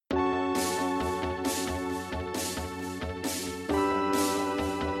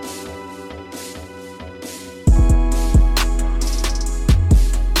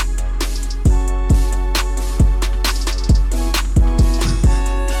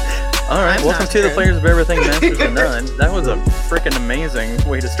All right, I'm welcome not to the good. Players of Everything, Masters of None. That was a freaking amazing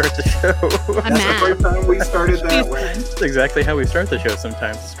way to start the show. I'm That's the first time we started that way. That's exactly how we start the show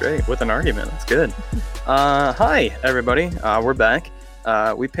sometimes. It's great. With an argument. That's good. Hi, everybody. We're back.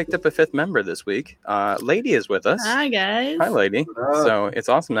 We picked up a fifth member this week. Lady is with us. Hi, guys. Hi, Lady. So it's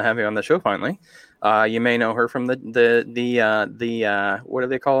awesome to have you on the show finally. You may know her from the what do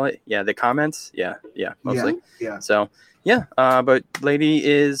they call it? Yeah, the comments. Yeah, mostly. Yeah. So yeah, but Lady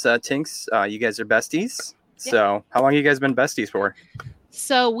is Tinks. You guys are besties. So how long have you guys been besties for?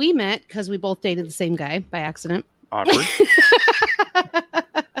 So we met because we both dated the same guy by accident. Awkward.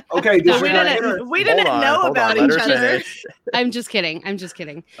 Okay. No, This we is right didn't. here. We didn't know Hold about on, each let her other. finish. I'm just kidding.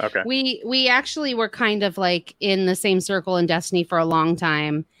 Okay. We actually were kind of like in the same circle in Destiny for a long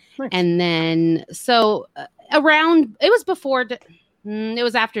time. Nice. And then around it was before it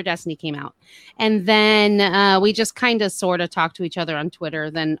was after Destiny came out. And then we just kind of sort of talked to each other on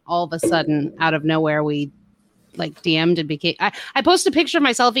Twitter. Then all of a sudden out of nowhere we like DM'd and became I posted a picture of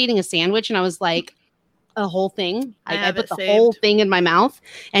myself eating a sandwich and I was like a whole thing. I have put it the saved. whole thing in my mouth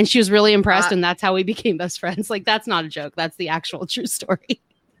and she was really impressed and that's how we became best friends. Like that's not a joke. That's the actual true story.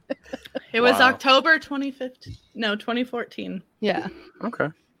 It was Wow. October 2015. No, 2014. Yeah. Okay.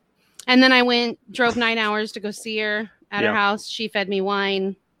 And then I drove 9 hours to go see her at Yeah. her house. She fed me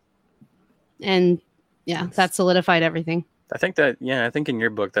wine. And yeah, that solidified everything. I think in your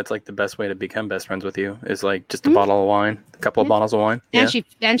book that's like the best way to become best friends with you is like just a bottle of wine, a couple of bottles of wine. And she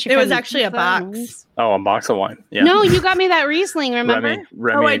It fed was me actually a pizza box. and wings. Oh, a box of wine. Yeah. No, you got me that Riesling, remember?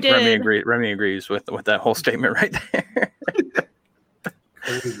 Remy, Oh, I did. Remy agrees with that whole statement right there.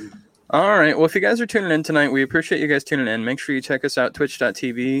 All right. Well, if you guys are tuning in tonight, we appreciate you guys tuning in. Make sure you check us out,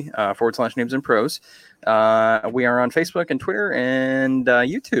 twitch.tv /noobs and pros. We are on Facebook and Twitter and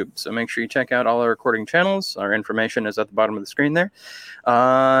YouTube. So make sure you check out all our recording channels. Our information is at the bottom of the screen there.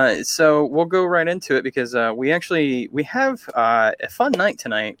 So we'll go right into it because we have a fun night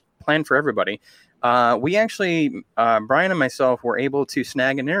tonight planned for everybody. Brian and myself were able to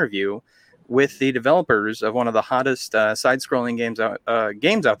snag an interview with the developers of one of the hottest side-scrolling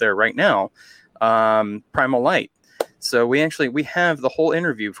games out there right now, Primal Light. So we have the whole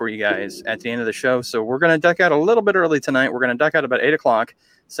interview for you guys at the end of the show. So we're going to duck out a little bit early tonight. We're going to duck out about 8 o'clock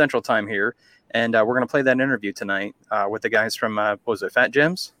Central Time here, and we're going to play that interview tonight with the guys from what was it, Fat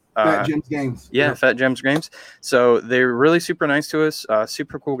Gems? Fat Gems Games. Yeah, Fat Gems Games. So they're really super nice to us,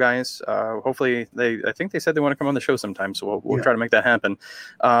 super cool guys. Hopefully, I think they said they want to come on the show sometime, so we'll try to make that happen.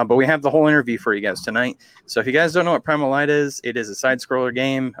 But we have the whole interview for you guys tonight. So if you guys don't know what Primal Light is, it is a side-scroller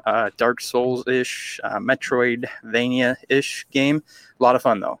game, Dark Souls-ish, Metroidvania-ish game. A lot of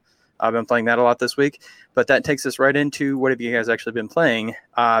fun, though. I've been playing that a lot this week. But that takes us right into what have you guys actually been playing,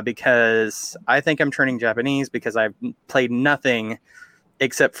 because I think I'm turning Japanese because I've played nothing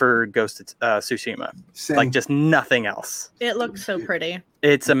except for Ghost of Tsushima. Same. Like just nothing else. It looks so pretty.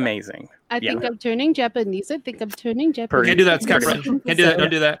 It's amazing. I think I'm turning Japanese. Can't Can't do that, Scott. Can't do that. Don't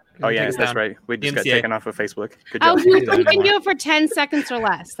do that. Oh yeah, Take us that's down. right. We just got DMCA. taken off of Facebook. Good Oh, job. you can do it for 10 seconds or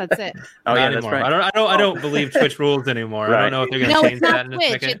less. That's it. Oh yeah, Not that's anymore. right. I don't believe Twitch rules anymore. I Right. don't know if they're going No, to it's change that not in a Twitch.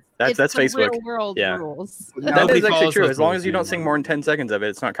 second. It's That's the Facebook. real world Yeah. rules. No, That is Nobody actually follows true. those As long rules as you don't anymore. sing more than 10 seconds of it,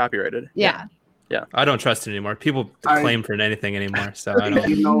 it's not copyrighted. Yeah. I don't trust it anymore. People claim for anything anymore, so I don't.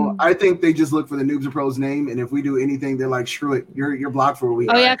 You know, I think they just look for the Noobs and Pros name, and if we do anything, they're like, "Screw it, you're blocked for a week."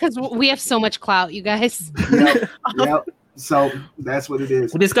 Oh, yeah, because we have so much clout, you guys. Yep. So that's what it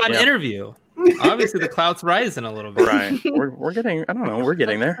is. We just got an Yeah. interview. Obviously, the clout's rising a little bit. Right. We're getting. I don't know. We're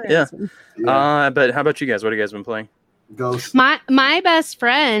getting there. Yeah. Yeah. But how about you guys? What have you guys been playing? Ghost. My best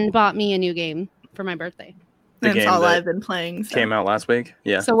friend bought me a new game for my birthday. The That's game all that I've been playing. So. Came out last week.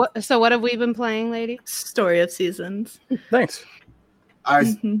 Yeah. So what have we been playing, lady? Story of Seasons. Thanks.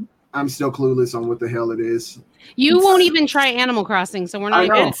 Mhm. I'm still clueless on what the hell it is. You won't even try Animal Crossing, so we're not I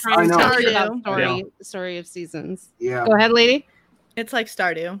know, even trying to I know. tell you about Stardew. story of Seasons. Yeah. Go ahead, lady. It's like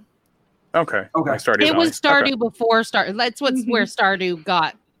Stardew. Okay. Okay. I started. It was Stardew before Stardew. That's where Stardew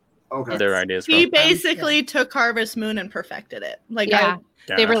got. Okay. Their ideas. He From. basically took Harvest Moon and perfected it. Like, Yeah,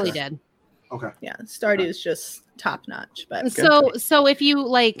 they Gotcha. really did. Okay. yeah, Stardew is just top notch. But So if you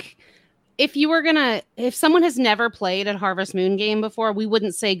like, if someone has never played a Harvest Moon game before, we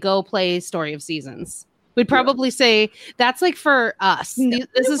wouldn't say go play Story of Seasons. We'd probably say that's like for us. No,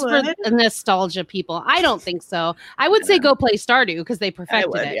 This it is for would. the nostalgia people. I don't think so. I would say go play Stardew because they I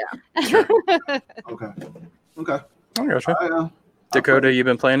perfected would, it. yeah. Okay. I gotcha. I'll Dakota, you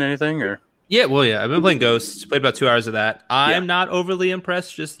been playing anything or? Yeah, I've been playing Ghosts. Played about 2 hours of that. I'm Yeah. not overly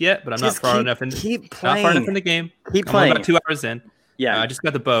impressed just yet, but I'm Just not far keep- enough in. keep Not far enough playing. in the game. Keep I'm only playing. about 2 hours in. Yeah. I just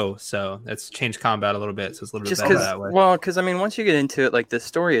got the bow, so that's changed combat a little bit, so it's a little bit Just better because, that way. well, because I mean, once you get into it, like the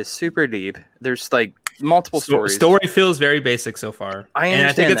story is super deep. There's like multiple stories. Story feels very basic so far. I and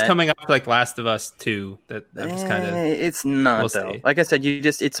I think understand it's that. coming up like Last of Us 2. That I'm just kind of. It's not we'll though. see. Like I said,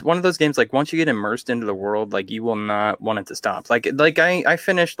 it's one of those games. Like once you get immersed into the world, like you will not want it to stop. Like I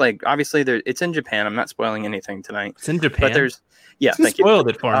finished like obviously it's in Japan. I'm not spoiling anything tonight, It's in Japan. but there's yeah. You Thank you. spoiled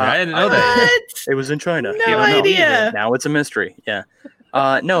it for me. I didn't know that. What? It was in China. No You don't know. idea. Now it's a mystery. Yeah.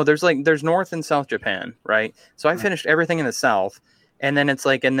 No, there's North and South Japan, right? So I finished everything in the South, and then it's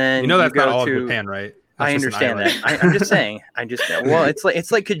like, and then You know that's go not all to of Japan, right? I That's just an understand that. island. I'm just saying. Well, it's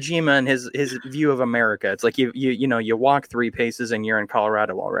like Kojima and his view of America. It's like you walk 3 paces and you're in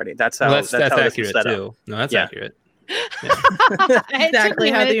Colorado already. That's how Well, that's how this is accurate set up. too. No, that's Yeah. accurate. Exactly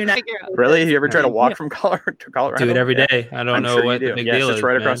how the United- Really? You ever try to walk from Colorado to Colorado? Do it every Yeah. day. I don't I'm know sure what you the do. big Yes, deal it's is.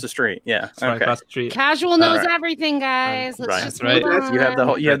 right man. across the street. Yeah. It's right Okay. across the street. Casual knows Alright. everything, guys. Let's Right. just That's move right. on.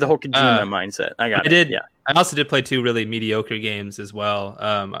 You have the whole Kojima mindset. I got I it. did. Yeah. I also did play 2 really mediocre games as well.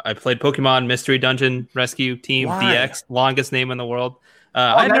 I played Pokemon Mystery Dungeon Rescue Team Why? DX, longest name in the world.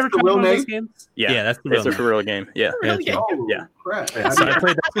 I've that's never the tried real one of those name? games. Yeah. that's the It's real a name. real game. Yeah. Real Yeah. game. Oh, Yeah. crap. So I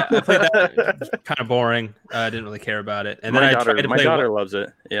played that. Kind of boring. I didn't really care about it. And then I tried to My play. daughter loves it.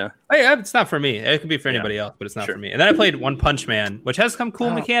 Yeah. It's not for me. It could be for Yeah. anybody else, but it's not Sure. for me. And then I played One Punch Man, which has some cool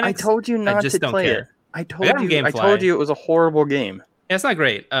Oh, mechanics. I told you not just to don't play care. it. I got on told you Gamefly. it was a horrible game. Yeah, it's not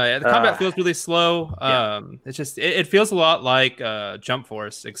great. The combat feels really slow. Yeah. It's just it feels a lot like Jump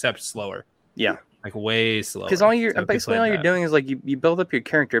Force, except slower. Yeah. Like way slower. Because So if you basically played all you're that. doing is like you build up your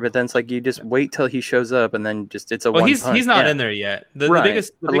character, but then it's like you just wait till he shows up, and then just it's a Well, one he's punch. not Yeah. in there yet. The Right,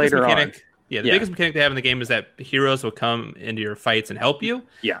 biggest but later mechanic. Yeah, the Yeah. biggest mechanic they have in the game is that heroes will come into your fights and help you.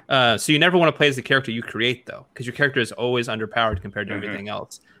 Yeah. So you never want to play as the character you create, though, because your character is always underpowered compared to Mhm. everything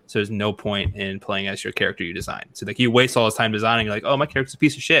else. So there's no point in playing as your character you design. So like you waste all his time designing. You're like, oh, my character's a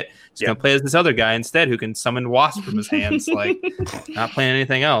piece of shit. Just Yeah. gonna play as this other guy instead who can summon wasp from his hands. Like not playing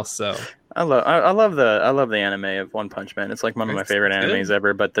anything else. So I love the anime of One Punch Man. It's like one of my It's favorite good. animes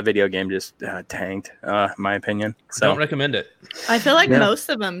ever. But the video game just tanked, in my opinion. So don't recommend it. I feel like Yeah. most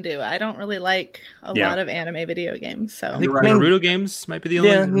of them do. I don't really like a Yeah. lot of anime video games, I so think right. Naruto games might be the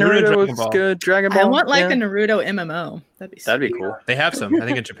only yeah, Naruto Naruto Dragon was Ball. good. Dragon Ball. I want like yeah. a Naruto MMO. That'd be That'd be sweet. cool. They have some. I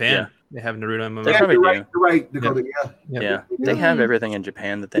think in Japan Yeah. they have Naruto MMO. They Yeah, probably you're do. right. You're right, Dakota. Yeah. Yeah, they have everything in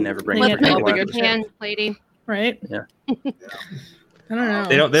Japan that they never bring Yeah, Let's here. no, make like the a- Japan lady. Right? Yeah. I don't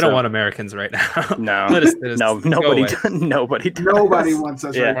know. They don't So- want Americans right now. No, Let us no, go nobody, away. nobody, does. Nobody wants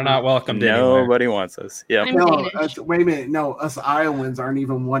us. Yeah. Right We're now. not welcomed anywhere. Nobody wants us. Yeah, I'm No, Danish. wait a minute. No, us Iowans aren't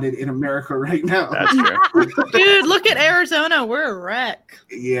even wanted in America right now. that's true. Dude, look at Arizona. We're a wreck.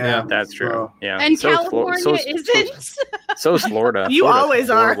 yeah, That's true. bro. Yeah, And so is Flo- California so is- isn't So is Florida. You Florida's always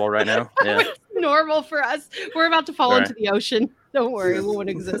are. horrible right now. Yeah. normal for us. We're about to fall Right. into the ocean. Don't worry, we won't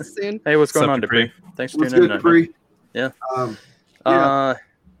exist soon. Hey, what's going What's on, up, Dupree? Dupree? Thanks for What's tuning in. good, Bree? Yeah. Yeah.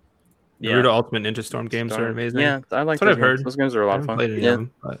 Yeah. Naruto Ultimate Ninja Storm games are amazing. Yeah, I like That's what those I've heard. games. Those games are a I lot of haven't fun. played any Yeah. of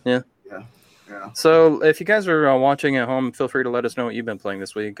them, but Yeah. So if you guys are watching at home, feel free to let us know what you've been playing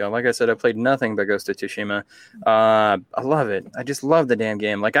this week. Like I said, I played nothing but Ghost of Tsushima. I love it. I just love the damn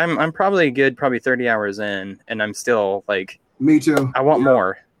game. Like I'm probably 30 hours in, and I'm still like, Me too. I want Yeah.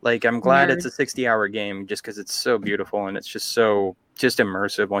 more. Like I'm glad Nerd. it's a 60-hour game just because it's so beautiful and it's just so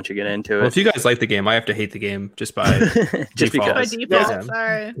immersive once you get into well, it. if you guys like the game, I have to hate the game just by just default. By because. default, Yeah.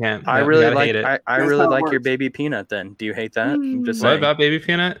 sorry. yeah. I you really gotta like hate it. I That's really how it like your works. baby Peanut. Then do you hate that? I'm just What saying. about Baby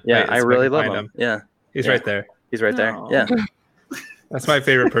Peanut? Yeah, Wait, I let's really see if I love can him. find Yeah, He's Yeah. right there. he's right there. No. Yeah. That's my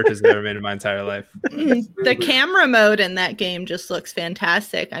favorite purchase I've ever made in my entire life. The camera mode in that game just looks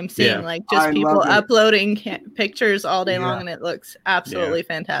fantastic. I'm seeing Yeah. like just I people love it. uploading pictures all day Yeah. long, and it looks absolutely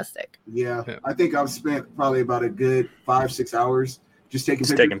fantastic. Yeah. Yeah. I think I've spent probably about a good 5-6 hours just taking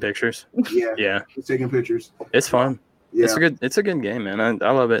Just pictures. taking pictures. Yeah, Yeah, just taking pictures. it's fun. Yeah. It's a good game, man.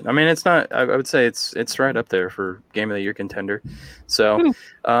 I love it. I mean, it's not. I would say it's right up there for game of the year contender. So,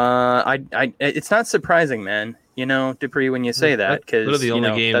 it's not surprising, man. You know, Dupree, when you say that, That's literally because the you only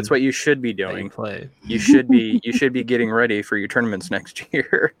know game that's what you should be That you doing. play. You should be getting ready for your tournaments next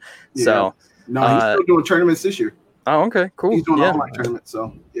year. Yeah. So, No, he's still doing tournaments this year. oh, okay, cool. He's doing Yeah, online tournaments,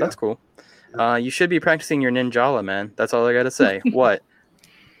 so yeah. that's cool. You should be practicing your ninjala, man. That's all I gotta say. What?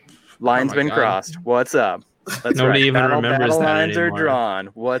 Lines my been God. crossed. What's up? That's Nobody right. even battle remembers that lines anymore. are drawn.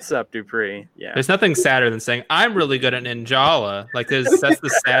 What's up, Dupree? Yeah. There's nothing sadder than saying I'm really good at Ninjala. Like that's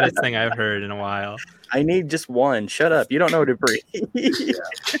the saddest thing I've heard in a while. I need just one. Shut up. You don't know Dupree.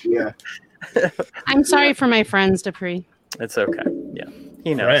 Yeah. I'm sorry for my friends, Dupree. It's okay. Yeah.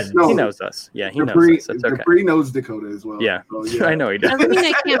 He knows. Friends. He No. knows us. Yeah, he knows Dupree, us. That's okay. Dupree knows Dakota as well. Yeah. So, yeah. I know he does. Doesn't mean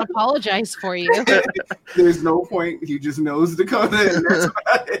I can't apologize for you. There's no point. He just knows Dakota, and that's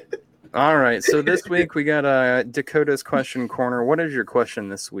about it. All right. So this week we got Dakota's question corner. What is your question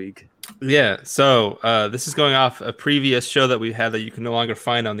this week? Yeah, so this is going off a previous show that we had that you can no longer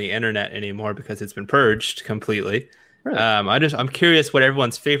find on the internet anymore because it's been purged completely. Really? I'm curious what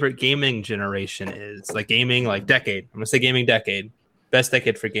everyone's favorite gaming generation is. Like gaming, like decade. I'm gonna say gaming decade. Best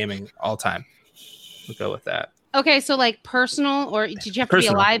decade for gaming all time. We'll go with that. Okay, so like personal, or did you have to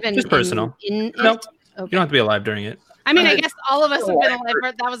Personal. be alive and Just personal. In Nope. Okay. You don't have to be alive during it. I mean, I guess all of us have been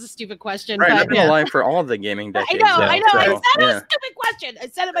alive. That was a stupid question. Right. I've But been alive for all the gaming I decades. know. though, I know. I so, said yeah. a stupid question. I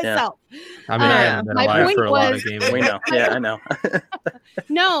said it myself. I mean, I haven't been my alive point for a lot of was- gaming. We know. Yeah, I know.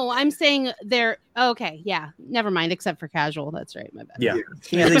 No, I'm saying they're okay. Yeah, never mind. Except for casual. That's right. My bad. Yeah.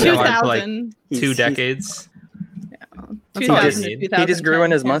 Yeah, He's- been alive for like 2000. two decades. That's all I 2000 need. to He just grew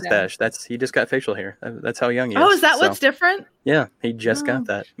in his 2010. mustache. He just got facial hair. That's how young he is. Oh, is that So, what's different? Yeah, he just Oh. got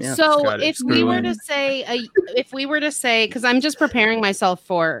that. Yeah. So Got it. if we were Screw to say, because I'm just preparing myself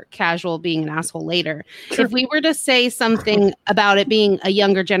for casual being an asshole later. Sure. If we were to say something about it being a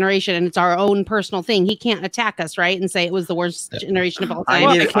younger generation and it's our own personal thing, he can't attack us, right? And say it was the worst generation of all I time.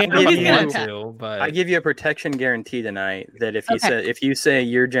 Well, give- I can't I give if you you- want to, but I give you a protection guarantee tonight that if you Okay. say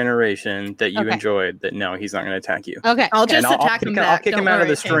your generation that you Okay. enjoyed, that no, he's not going to attack you. Okay. I'll just And I'll attack kick him him- back. I'll kick him Don't out of worry.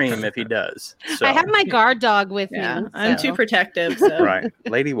 the stream if he does. So. I have my guard dog with Yeah, me. I'm so- too protective. So. Right,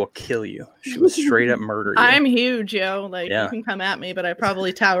 lady will kill you. She will straight up murder you. I'm huge, yo. Like Yeah. you can come at me, but I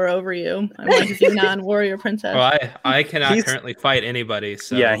probably tower over you. I'm like a Xenon warrior princess. well, I cannot He's- currently fight anybody.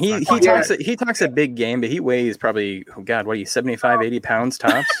 So yeah, it's he not he fun. talks a big game, but he weighs probably, oh God, what are you, 75, 80 pounds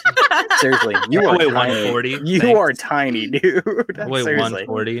tops? Seriously, you I are weigh tiny. 140, You thanks. are tiny, dude. I weigh Seriously.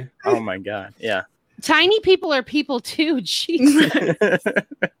 140. Oh my God, yeah. Tiny people are people too. Jeez.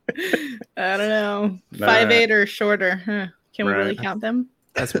 I don't know. Nah. 5'8" or shorter. Huh. Can we really Right. count them?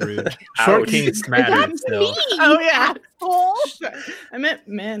 That's rude. Short Ouch. kings matter That's still. me. Oh, yeah. asshole. I meant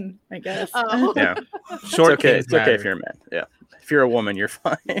men, I guess. Oh. Yeah, Short it's okay. kings It's okay if matter. you're a man. Yeah, if you're a woman, you're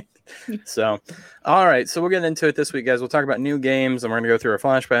fine. So, all right. So we'll get into it this week, guys. We'll talk about new games, and we're going to go through a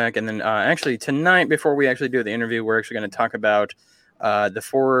flashback, and then actually tonight, before we actually do the interview, we're actually going to talk about the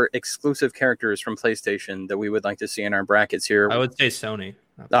 4 exclusive characters from PlayStation that we would like to see in our brackets here. I would say Sony.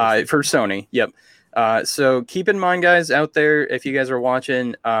 For Sony. Yep. So keep in mind, guys, out there, if you guys are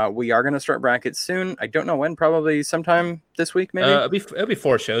watching, we are going to start brackets soon. I don't know when, probably sometime this week, maybe. It'll be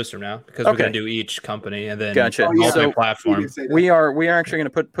 4 shows from now because Okay. we're gonna do each company and then Gotcha. Oh, yeah. multi-platform. We are actually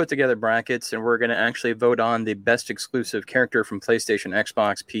going to put together brackets, and we're going to actually vote on the best exclusive character from PlayStation,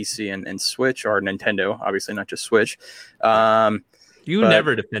 Xbox, PC, and Switch, or Nintendo, obviously not just Switch. You But-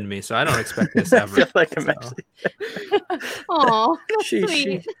 never defend me, so I don't expect this I ever. feel like I'm So, actually Aw, that's she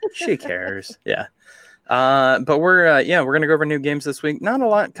sweet. cares. Yeah. But we're gonna go over new games this week. Not a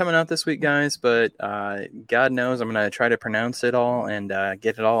lot coming out this week, guys, but God knows I'm gonna try to pronounce it all and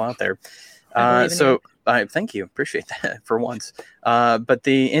get it all out there. I believe in you. Thank you, appreciate that for once. But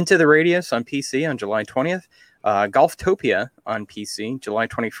the Into the Radius on PC on July 20th, Golftopia on PC July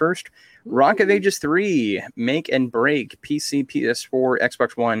 21st, Rock of Ages 3, Make and Break, PC, PS4,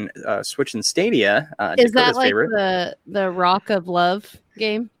 Xbox One, Switch, and Stadia. Is Dakota's that like favorite. the Rock of Love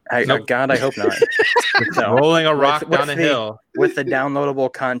game? Nope. God, I hope not. No. rolling a rock With down a the- hill. With the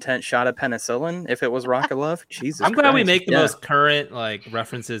downloadable content shot of penicillin, if it was Rock of Love, Jesus. I'm glad we Christ. make the Yeah. most current like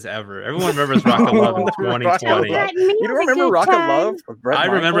references ever. Everyone remembers Rock of Love in Rock of 2020. Love. You don't remember Rock of Love? Of Bret I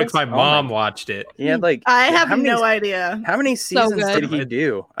remember because Michaels? my Oh mom watched it. He had like I have how many, no idea. How many seasons good. did he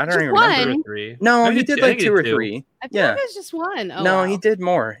do? I don't Just even one. remember. 2 or 3. No, Maybe he did I like think he 2 or did 3. I feel Yeah. like it's just one. Oh, No, wow. he did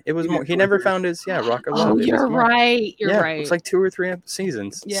more. It was He more. did He 2 or never 3. found his Rock of Love. Oh, It was you're more. right. You're Yeah, right. it was like 2 or 3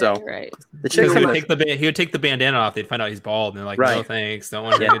 seasons. yeah, So you're right. the Because chick he who would take the bandana off, they'd find out he's bald, and they're like, "No, Right. thanks, don't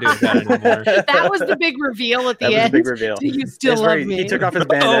want anything to do with that anymore." That was the big reveal at the That was a end. big reveal. Do you still That's love right. me? He took off his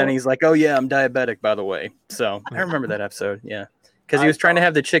bandana Oh. and he's like, "Oh yeah, I'm diabetic, by the way." So I remember that episode. Yeah, because he was trying to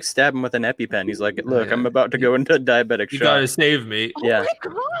have the chick stab him with an EpiPen. He's like, "Look, Yeah. I'm about to go into a diabetic You shock." gotta save me. Oh Yeah. my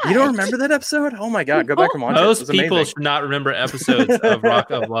God. You don't remember that episode? Oh my God, go back and watch it. It Most was people amazing. should not remember episodes of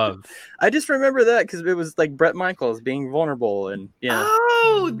Rock of Love. I just remember that because it was like Bret Michaels being vulnerable and yeah.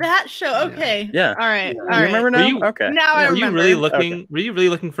 Oh, that show. Okay. Yeah. All right. You All You right. remember now? Were you- Okay. Now I Were you remember. really looking? Were you really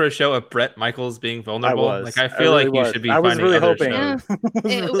looking for a show of Bret Michaels being vulnerable? I was. Like I feel really like you was. should be I was finding really other hoping. shows. Yeah. I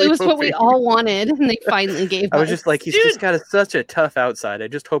was It, really it was what we hoping. all wanted, and they finally gave I was us. just like, he's Dude. just got such a tough outside. I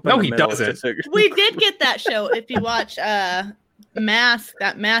just hope. No, in the he middle doesn't. it's just We did get that show. If you watch Mask,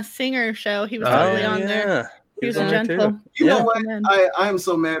 that Mask Singer show, he was Oh, totally yeah. on there. He was on a there, too. gentle. You know Yeah. what? Man. I am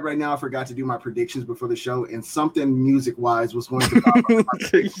so mad right now. I forgot to do my predictions before the show, and something music-wise was going to pop up.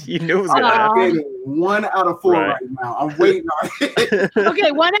 You knew it was gonna I'm happen. getting 1 out of 4 Right. right now. I'm waiting on it.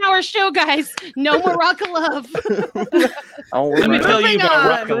 Okay, 1 hour show, guys. No more Rock of Love. Oh, Let me we're tell you Moving about on.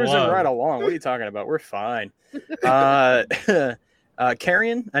 Rock of cruising Love. right along. What are you talking about? We're fine.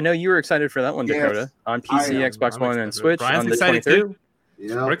 Carrion, I know you were excited for that one, Yes, Dakota, on PC, I am. Xbox I'm One, and excited. Switch Brian's on the excited 23rd. too.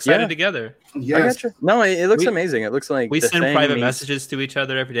 Yeah. We're excited Yeah. together. I Yes. gotcha. No, it looks We- amazing. It looks like We the send thing private meets- messages to each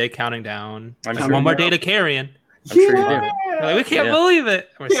other every day, counting down. I'm Just sure one more you day do. to Carrion. I'm sure you do. Yeah. We're like, we can't Yeah. believe it.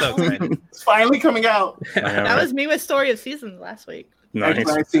 We're so excited. It's finally coming out. I know, That right? was me with Story of Seasons last week. Nice.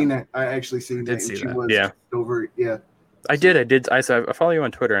 I seen that. I actually seen did that. see And she that. was Yeah. over. Yeah. I did. I follow you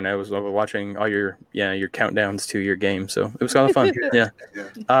on Twitter, and I was watching all your countdowns to your game. So it was kind of fun. Yeah.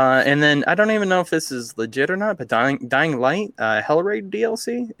 Yeah. And then I don't even know if this is legit or not, but Dying Light, Hellraid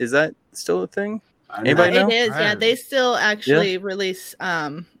DLC, is that still a thing? I Anybody know? It is, yeah. Right. They still actually release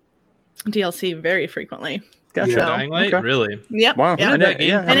DLC very frequently. Gotcha. Yeah. Dying Light, Okay. really? Yep. Wow. yep. When did that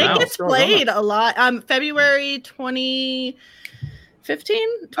game And come it out? gets played a lot. February 2015,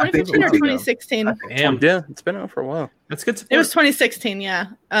 I think 2015 or so. 2016. Damn, Yeah, it's been out for a while. that's good. It was Support. 2016, yeah.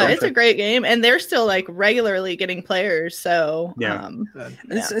 It's a great game, and they're still like regularly getting players. So Yeah. yeah.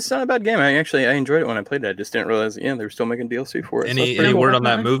 It's not a bad game. I enjoyed it when I played it. I just didn't realize, they were still making DLC for it. So it's Any pretty cool. word on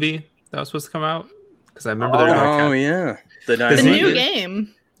that movie that was supposed to come out? Because I remember there was Oh, yeah. The the Dying Disney- new Light.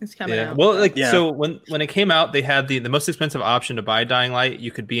 game is coming Yeah. out. Well, like Yeah. so when it came out, they had the most expensive option to buy Dying Light.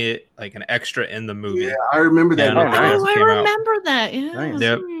 You could be like an extra in the movie. Yeah, I remember that. Yeah, Oh, nice. Oh, I Came out. remember that. Yeah. Nice.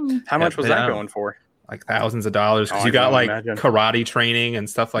 Yep. How much was that Yeah. going for? Like thousands of dollars because Oh, you I got can like imagine. karate training and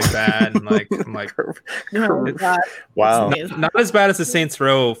stuff like that. And like I'm like, Oh, God. Wow. It's amazing. not as bad as the Saints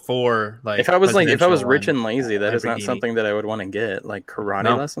Row 4. Like If I was rich presidential and lazy, that is not Lamborghini. something that I would want to get. Like karate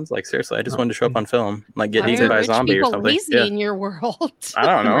No. lessons. Like seriously, I just No. wanted to show up on film, like get Why eaten are by a rich zombie or people something. lazy Yeah. in your world? I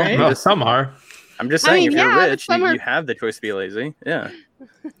don't know. Right? Well, some are. I'm just I saying, mean, if yeah, you're but rich, some are- you have the choice to be lazy. Yeah.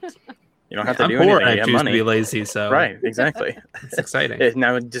 You don't have to I'm do poor. anything. I You have choose to money. be lazy. So Right. Exactly. it's exciting. If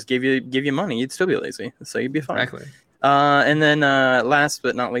now just give you money, you'd still be lazy, so you'd be fine. Exactly. And then last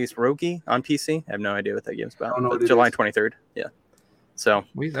but not least, Roki on PC. I have no idea what that game's I about. don't know But what it July is. 23rd. Yeah. So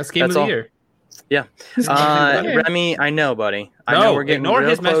That's game That's of the all. year. Remy, I know, buddy. I know No, we're getting ignore real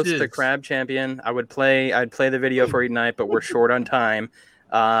his close to messages. Crab Champion. I'd play the video for you tonight, but we're short on time.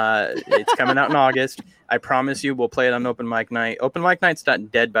 It's coming out in August. I promise you, we'll play it on open mic night. Open mic night's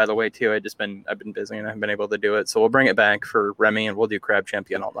not dead, by the way, too. I've been busy and I haven't been able to do it. So we'll bring it back for Remy, and we'll do Crab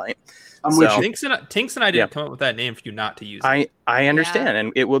Champion all night. I'm with So- you. Tinks and I didn't come up with that name for you not to use. it. I understand,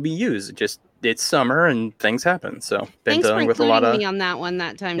 and it will be used. Just it's summer and things happen. So been Thanks for dealing with a including lot of. me on that one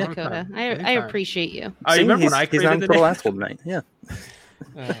that time, Yeah. Dakota. I Anytime. appreciate you. I See, remember he's, when I he's created on the Total name. Asshole tonight. Yeah.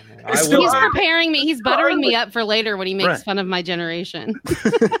 I It's still- He's will preparing me. He's buttering me up for later when he makes Right. fun of my generation.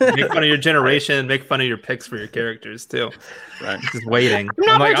 make fun of your generation, make fun of your picks for your characters too. Right. Just waiting. I'm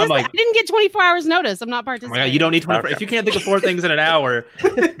not I'm participating. like, I didn't get 24 hours notice. I'm not oh my participating. God, you don't need 24. Okay. If you can't think of 4 things in an hour,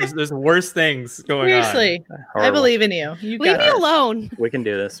 there's worse things going on. Seriously, I Horrible. believe in you. You Leave got me this. alone. We can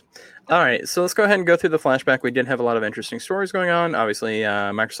do this. All right, so let's go ahead and go through the flashback. We did have a lot of interesting stories going on. Obviously,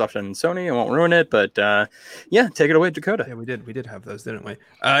 Microsoft and Sony. I won't ruin it, but yeah, take it away, Dakota. Yeah, we did have those, didn't we?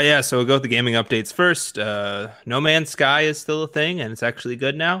 Yeah, so we'll go with the gaming updates first. No Man's Sky is still a thing, and it's actually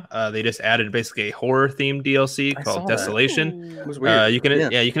good now. They just added basically a horror themed DLC I saw called that. Desolation. It was weird. You can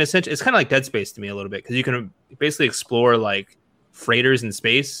essentially, it's kind of like Dead Space to me a little bit because you can basically explore like freighters in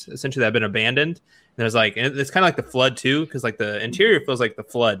space essentially that have been abandoned. And there's like, and it's kind of like the Flood too, because like the interior feels like the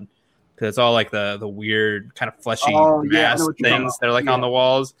Flood because it's all like the weird kind of fleshy Oh, yeah, I know mass what you're talking things about. that are like on Yeah. the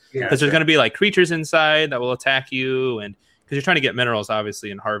walls. Yeah. Because there's going to be like creatures inside that will attack you, and because you're trying to get minerals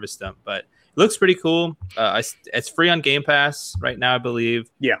obviously and harvest them. But it looks pretty cool. It's free on Game Pass right now, I believe.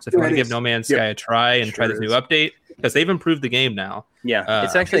 Yeah. So if you Yeah, want it to give is. No Man's Yep. Sky a try and try Sure this new is. update, because they've improved the game now. Yeah,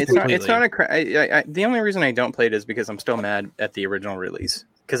 it's actually it's completely. not the only reason I don't play it is because I'm still mad at the original release.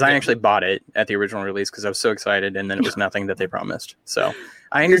 Because I Yeah. actually bought it at the original release because I was so excited, and then it was nothing that they promised. So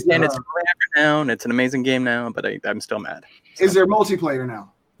I understand it's free after now, and it's an amazing game now, but I'm still mad. Is there multiplayer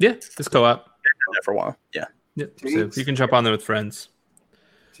now? Yeah, it's co-op. I've done that for a while. Yeah. Yeah, so Thanks. you can jump on there with friends.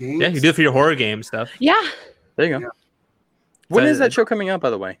 Teams? Yeah, you do it for your horror game stuff. Yeah, There you go. Yeah. When So- is that show coming out,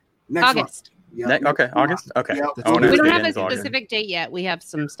 by the way? Next month. August. Yeah. Okay, August. Okay. Yep. I wanna We don't get have a into August. specific date yet. We have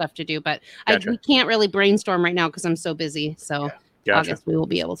some stuff to do, but Gotcha. we can't really brainstorm right now because I'm so busy. So Gotcha. August we will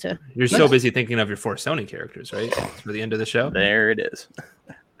be able to. You're so busy thinking of your 4 Sony characters, right? For the end of the show. There it is.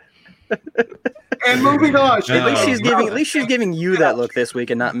 And moving on. At least she's giving you that look this week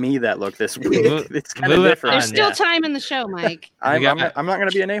and not me that look this week. It's kind of Moving different. There's still time in the show, Mike. I'm not going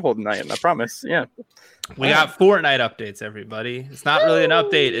to be an a-hole tonight. I promise. Yeah. We got Fortnite updates, everybody. It's not really an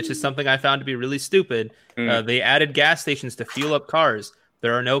update. It's just something I found to be really stupid. They added gas stations to fuel up cars.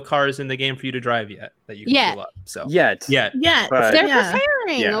 There are no cars in the game for you to drive yet that you can fuel up. So Yet. But, they're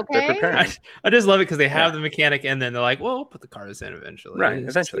preparing. They're preparing. I just love it because they have the mechanic, and then they're like, "Well, we'll put the cars in eventually." Right,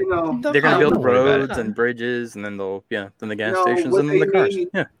 eventually. they're going to build fun. roads and bridges, and then then the gas stations, what and then the they cars. need-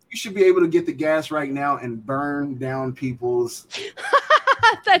 Yeah. You should be able to get the gas right now and burn down people's.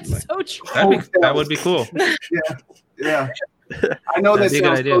 That's so true. That would be cool. Yeah. I know that That'd be a good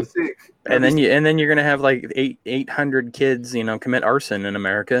sounds idea. so sick. And then you're gonna have like 800 kids, commit arson in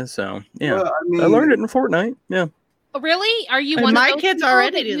America. So yeah, Well, I mean, I learned it in Fortnite. Yeah, Oh, really? Are you And one my of those kids people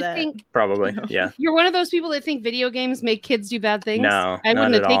already that do you that. think- probably. Yeah, You're one of those people that think video games make kids do bad things? No, I not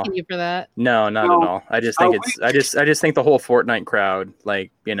wouldn't have at all. taken you for that. no, not No. at all. I just think I just think the whole Fortnite crowd,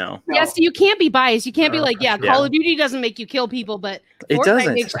 no. Yes, you can't be biased. You can't be like, Yeah. Call of Duty doesn't make you kill people, but it Fortnite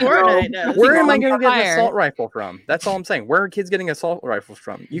doesn't. makes Fortnite does. Where am I going to get an Fire. assault rifle from? That's all I'm saying. Where are kids getting assault rifles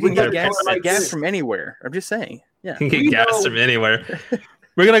from? You can We get got Fortnite gas too. from anywhere. I'm just saying. Yeah. You can We get gas know- from anywhere.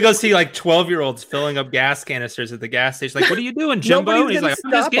 We're gonna go see like 12-year-olds filling up gas canisters at the gas station. Like, what are you doing, Jumbo? Nobody's And he's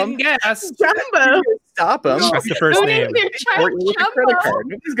gonna like, I'm just stop getting 'em. gas. Jumbo. Stop them. That's the first Who name. named their child With a credit Jumbo? card.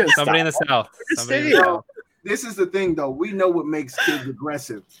 Nobody's gonna Somebody in the stop 'em. south. Just Somebody in the saying. south. This is the thing, though. We know what makes kids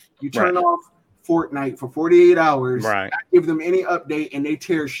aggressive. You turn off Fortnite for 48 hours, Right. not give them any update, and they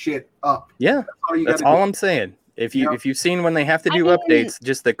tear shit up. Yeah. That's all I'm saying. If you've seen when they have to I do mean- updates,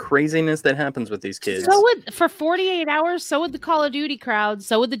 just the craziness that happens with these kids. So would for 48 hours, so would the Call of Duty crowd,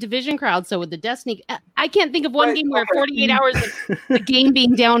 so would the Division crowd, so would the Destiny. I can't think of one Right, game where okay. 48 hours of the game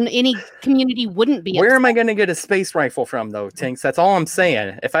being down, any community wouldn't be. Where am I upset. going to get a space rifle from, though, Tinks? That's all I'm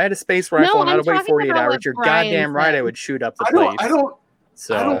saying. If I had a space rifle No, and I'm I'd wait talking 48 about hours, what you're Brian goddamn right said. I would shoot up the I place. don't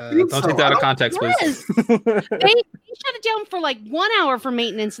So think Don't so. take that out I of don't- context, please. Yes. they shut it down for like 1 hour for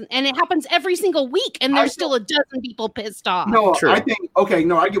maintenance, and it happens every single week, and there's still a dozen people pissed off. No, True. I think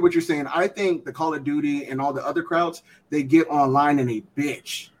I get what you're saying. I think the Call of Duty and all the other crowds, they get online and they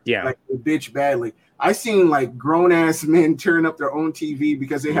bitch. yeah, Like they bitch badly. I seen like grown ass men tearing up their own TV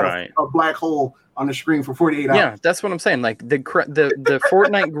because they have Right. a black hole on the screen for 48 hours. yeah, that's what I'm saying. Like the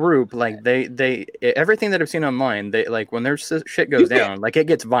Fortnite group, like they everything that I've seen online, they like when their shit goes You can't- down, like it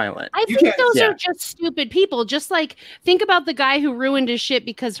gets violent. I You think can't- those yeah. are just stupid people. Just like think about the guy who ruined his shit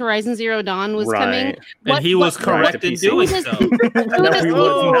because Horizon Zero Dawn was coming. Right. And he was Right, correct the in PC. doing Who so. Who No, does he he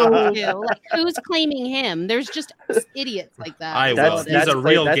wasn't. belong to? Like, who's claiming him? There's just idiots like that. I That's will. all it He's is. a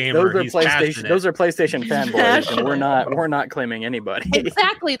real gamer. Those are He's PlayStation. passionate. Those are PlayStation fanboys, and Passionate. we're not claiming anybody.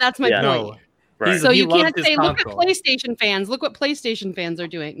 Exactly. That's my Yeah. point. No. Right. So He you loves can't his say, "Look at console." PlayStation fans. Look what PlayStation fans are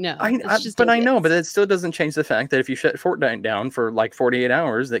doing." No, it's just but I know, idiots. but it still doesn't change the fact that if you shut Fortnite down for like 48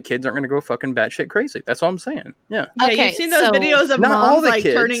 hours, that kids aren't going to go fucking batshit crazy. That's all I'm saying. Yeah. Yeah, Okay, you've seen those so- videos of Not all moms the like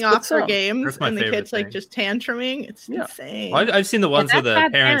kids, turning but off their some. games That's my and the favorite kids like thing. just tantruming. It's Yeah. insane. Well, I've seen the ones Yeah, where the that's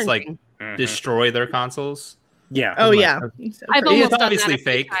bad parents like parenting. Mhm. destroy their consoles, Yeah. Oh my- yeah. I've It's almost done obviously that a few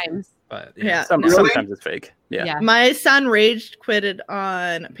fake. times. but Yeah. Really? Sometimes it's fake. Yeah. Yeah. My son rage quitted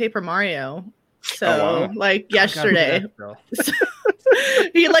on Paper Mario. So Oh, wow. like yesterday.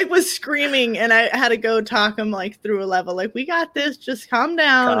 He like was screaming and I had to go talk him like through a level. Like, we got this, just calm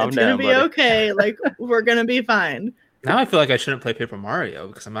down. Calm It's gonna down, be buddy. okay. Like, we're gonna be fine. Now I feel like I shouldn't play Paper Mario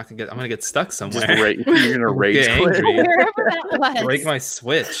because I'm gonna get stuck Just somewhere. you're gonna rage Get quit. angry. Wherever that was. Break my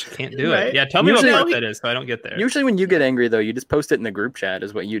Switch. Can't do Right. it. Yeah, tell me Usually- what that is so I don't get there. Usually when you get angry though, you just post it in the group chat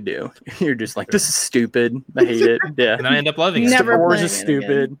is what you do. You're just like, this is stupid. I hate it. Yeah. And I end up loving it. Never Star Wars playing is it again.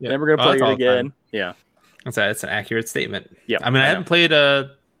 stupid. Yeah. Never gonna Oh, play that's it all the again. time. Yeah. That's an accurate statement. Yeah. I mean, I know. haven't played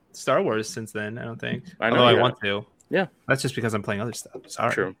Star Wars since then. I don't think. I know Although I you want to. Yeah. That's just because I'm playing other stuff.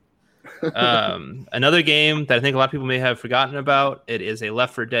 Sorry. True. Another game that I think a lot of people may have forgotten about. It is a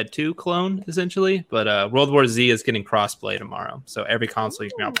Left 4 Dead 2 clone, essentially. But World War Z is getting crossplay tomorrow, so every console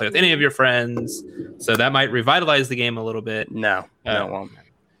you can now play with any of your friends. So that might revitalize the game a little bit. No, no, Uh, it won't.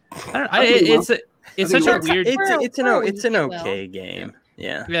 I don't, it's such a weird. It's an Well, okay game.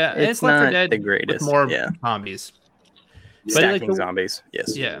 Yeah. Yeah, It's Left 4 not Dead the greatest. with more Yeah. zombies. But Stacking the- zombies.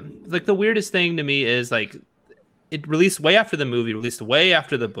 Yes. Yeah, like the weirdest thing to me is like it released way after the movie, released way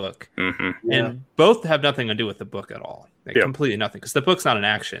after the book, Mm-hmm. and both have nothing to do with the book at all. Like, Yeah. completely nothing, because the book's not an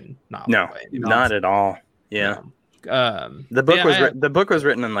action novel. No, by any means. not at all. Yeah. The book yeah, was I- the book was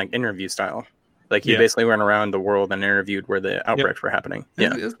written in like interview style. Like he Yeah. basically went around the world and interviewed where the outbreaks were happening.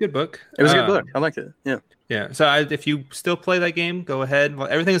 Yeah. It was a good book. It was a good book. I liked it. Yeah. Yeah. So if you still play that game, go ahead. Well,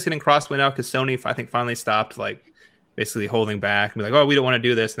 everything is getting crossplay now because Sony, I think, finally stopped like basically holding back and be like, oh, we don't want to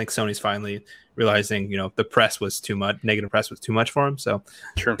do this. I think Sony's finally realizing, the press was too much, negative press was too much for him. So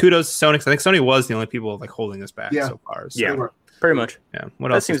kudos to Sony. 'Cause I think Sony was the only people like holding this back so far. So, yeah, pretty much. Yeah. What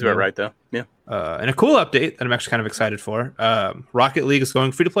that else seems about right though. Yeah. And a cool update that I'm actually kind of excited for. Rocket League is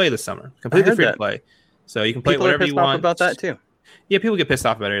going free to play this summer, completely free to play. So you can play whatever you want. About that too. Yeah, people get pissed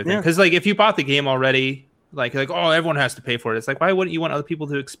off about everything because like if you bought the game already, like oh, everyone has to pay for it. It's like, why wouldn't you want other people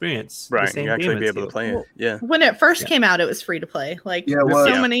to experience the same you actually game be able to play it? Yeah. When it first came out, it was free to play. Like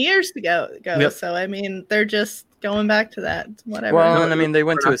many years ago. Yep. So I mean, they're just going back to that. Whatever. Well, and I mean, they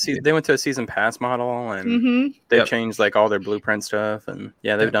went to a season pass model, and they've changed like all their blueprint stuff, and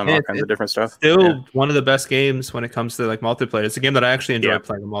they've done all kinds of different stuff. Still one of the best games when it comes to like multiplayer. It's a game that I actually enjoy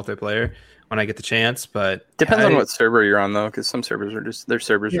playing multiplayer when I get the chance, but depends on what server you're on though, because some servers are their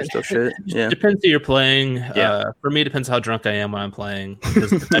servers are still shit. Yeah, depends who you're playing. For me, it depends how drunk I am when I'm playing.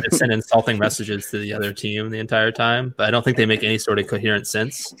 Because I just send insulting messages to the other team the entire time, but I don't think they make any sort of coherent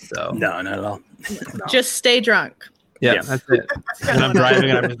sense. So no, not at all. Just stay drunk. Yeah, that's it. And I'm driving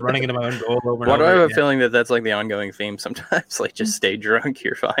and I'm just running into my own goal over and Why over. do I have a feeling that that's like the ongoing theme sometimes? Like, just stay drunk,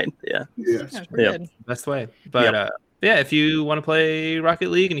 you're fine. Yeah. Best way. But if you want to play Rocket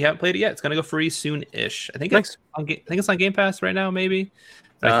League and you haven't played it yet, it's gonna go free soon-ish. I think it's on Game Pass right now, maybe.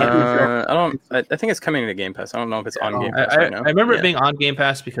 I think it's coming to Game Pass. I don't know if it's on Game Pass right now. I remember it being on Game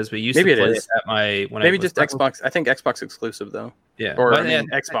Pass because we used to play it at my Xbox. I think Xbox exclusive though. Yeah. Or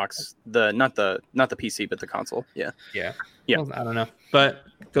Xbox, not the PC, but the console. Yeah. Yeah. Well, I don't know, but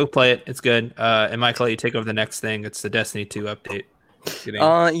go play it. It's good. And Michael, you take over the next thing. It's the Destiny 2 update.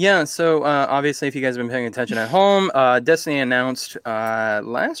 So obviously, if you guys have been paying attention at home, Destiny announced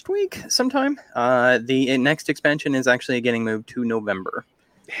last week sometime the next expansion is actually getting moved to November.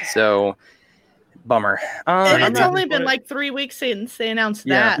 So bummer. It's only been like 3 weeks since they announced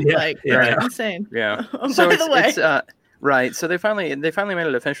that. That's insane. Yeah. So by the way, it's right. So they finally made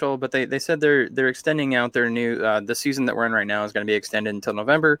it official, but they said they're extending out their new the season that we're in right now is going to be extended until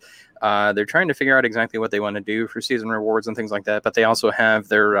November. They're trying to figure out exactly what they want to do for season rewards and things like that. But they also have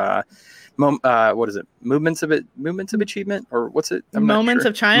their what is it? Movements of achievement, or what's it? I'm Moments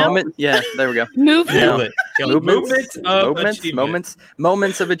of triumph. Yeah, there we go. Movement.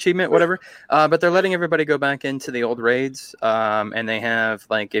 Moments of achievement, whatever. But they're letting everybody go back into the old raids, and they have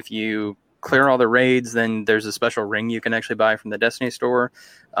like if you clear all the raids, then there's a special ring you can actually buy from the Destiny store.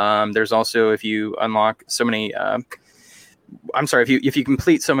 There's also if you unlock so many. If you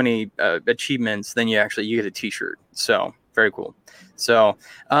complete so many achievements, then you get a T-shirt. So very cool. So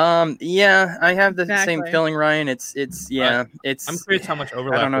I have the same feeling, Ryan. It's I'm curious how much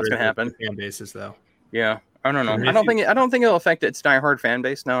overlap. I don't know what's gonna happen. Fan bases though. Yeah, I don't know. I don't think it'll affect its diehard fan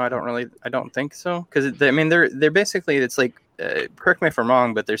base. No, I don't think so. Because they're basically it's like correct me if I'm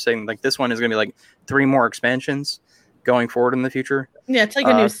wrong, but they're saying like this one is gonna be like 3 more expansions going forward in the future. Yeah, it's like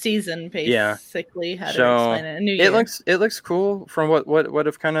a new season, basically. How to explain it? A new year. It looks cool from what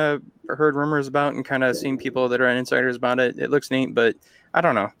I've kind of heard rumors about and kind of seen people that are insiders about it. It looks neat, but I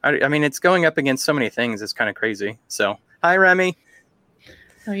don't know. I mean, it's going up against so many things. It's kind of crazy. So, hi, Remy.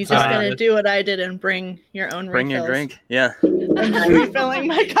 Oh, you just gotta do what I did and bring your own. Bring your drink. Yeah. I'm refilling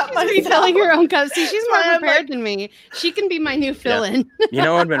my cup. Refilling her own cup. See, she's more prepared than me. She can be my new fill-in. You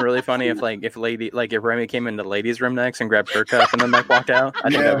know, it would have been really funny if Remy came into the ladies' room next and grabbed her cup and then walked out. I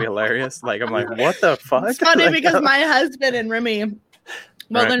think that'd be hilarious. Like, I'm like, what the fuck? It's funny because my husband and Remy,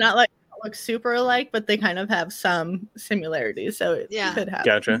 they're not like look super alike, but they kind of have some similarities. So it could happen.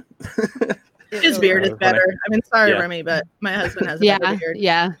 Gotcha. His beard is better. I mean, sorry, Remy, but my husband has a better beard.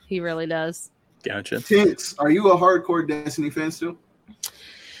 Yeah, he really does. Gotcha. Tinks, are you a hardcore Destiny fan still?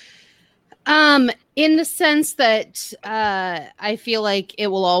 In the sense that I feel like it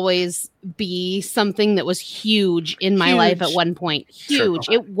will always be something that was huge in my life at one point. Huge.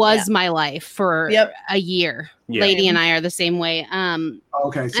 Sure. It was my life for a year. Yeah. Lady and I are the same way.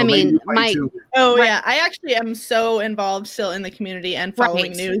 Okay. So I mean, I actually am so involved still in the community and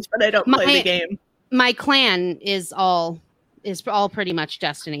following news, but I don't play the game. My clan is all pretty much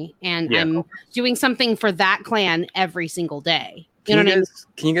Destiny, and I'm doing something for that clan every single day. Can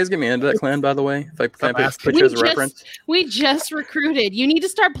you guys get me into that clan, by the way? If I put you as a reference. We just recruited. You need to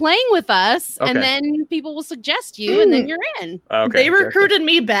start playing with us, and then people will suggest you, and then you're in. Okay, they recruited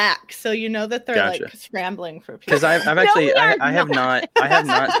me back, so you know that they're like scrambling for people. Because I've actually I have not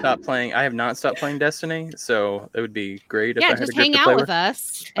stopped playing. I have not stopped playing Destiny, so it would be great if I had just a group hang to out play with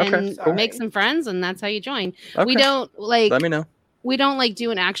us and make some friends, and that's how you join. Okay. We don't Let me know. We don't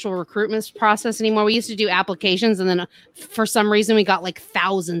do an actual recruitment process anymore. We used to do applications, and then for some reason we got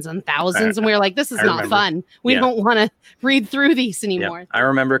thousands and thousands, and we were like, "This is not fun. We don't want to read through these anymore." I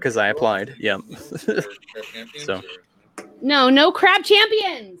remember because I applied. Yeah. So No Crab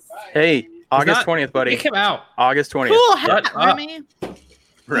Champions. Hey, August not- 20th, buddy. Kick him out. August 20th. Cool hat, Shut up. Remy.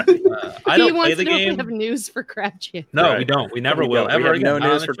 Right. I He don't play wants the to know if we game. have news for Crab Champions. No, Right. we don't. We never We will. don't. Ever We have again. no Not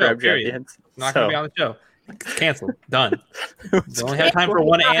on news the for show, Crab period. Champions. Not going to be on the show. It's canceled. Done. We only have time for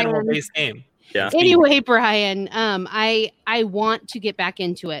one animal-based game. Yeah. Anyway, Brian, I want to get back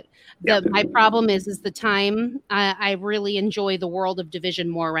into it. My problem is the time. I really enjoy the world of Division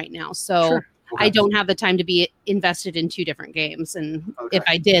more right now, so Sure. I don't have the time to be invested in 2 different games. And Okay. if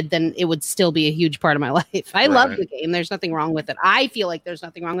I did, then it would still be a huge part of my life. I love the game. There's nothing wrong with it. I feel like there's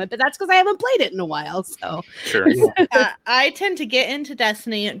nothing wrong with it, but that's because I haven't played it in a while. So Sure. I tend to get into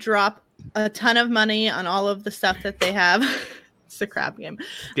Destiny, drop a ton of money on all of the stuff that they have. It's a crap game.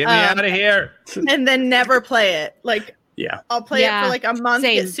 Get me out of here. And then never play it. Like, Yeah. I'll play it for like a month,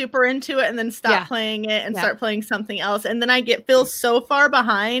 same. get super into it, and then stop Yeah. playing it and Yeah. start playing something else. And then I feel so far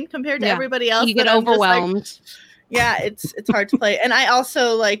behind compared to Yeah. everybody else. you get that I'm just like, overwhelmed. yeah, it's hard to play. And I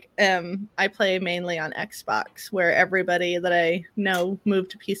also I play mainly on Xbox, where everybody that I know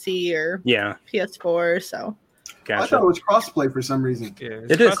moved to PC or Yeah. PS4. So I Gotcha. thought it was crossplay for some reason.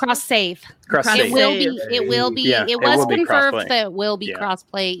 It is. Cross save. Cross Cross It save. will be. save. It will be. Yeah, it it was will be confirmed crossplay. that it will be Yeah.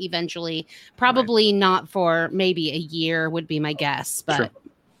 crossplay eventually. Probably not for maybe a year would be my guess, but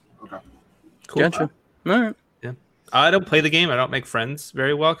Sure. Cool. Gotcha. All right. I don't play the game. I don't make friends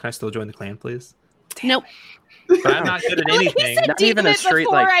very well. Can I still join the clan, please? nope. But I'm not good at anything. Not even a straight,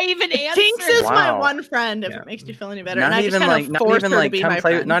 like- I even Jinx is my Wow. one friend. If Yeah. it makes you feel any better, Not and I even just like, kind of not forced even her to like, be come my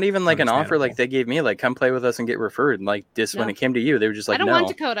play. friend. Not even like an offer like Understandable. they gave me, like come play with us and get referred. Like this, when No. it came to you, they were just I like, don't no. want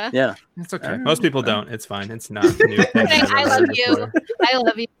Dakota. Yeah. It's okay. Alright. Most people don't. It's fine. It's not a new thing. Hey, I've I ever love heard you. before. I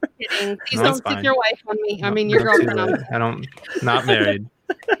love you. Kidding. Please No, don't it's stick fine. your wife on me. I mean, your Not too girlfriend on me. late. I don't. Not married.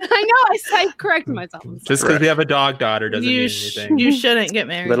 I know. I corrected myself. I'm Just because we have a dog daughter doesn't mean anything. You shouldn't get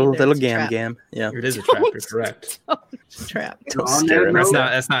married. Little either. It's a gam trap. gam. Yeah. It is a trap. You're correct. It's a trap. Don't On scare that us.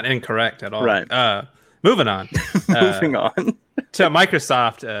 That's note- not incorrect at all. Right. Moving on. Moving on. To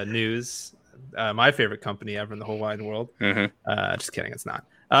Microsoft news. My favorite company ever in the whole wide world. Mhm. Just kidding, it's not.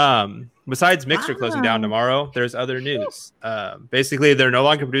 Besides Mixer closing down Wow. tomorrow, there's other news. Basically, they're no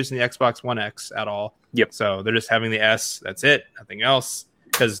longer producing the Xbox One X at all. Yep. So they're just having the S. That's it. Nothing else.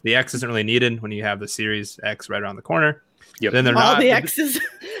 Because the X isn't really needed when you have the Series X right around the corner. Yep. Then they're All not. the X's.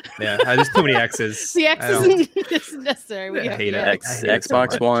 Yeah, there's too many X's. The X I don't- isn't necessary. I hate it. X, I hate it so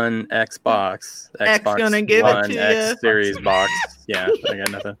Xbox much. One, Xbox, X Xbox gonna give it One, to X ya. Series box. Yeah, I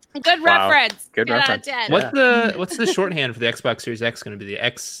got nothing. Good Wow. reference. Good 10 out of reference. 10. What's the shorthand for the Xbox Series X going to be? The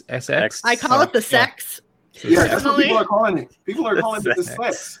XSX? I call it the sex. Yeah, that's what Definitely. people are calling it. People are calling it the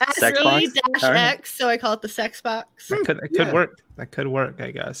Sex. sex. Sex box? dash All right. X, so I call it the sex box. That could Yeah. work. That could work,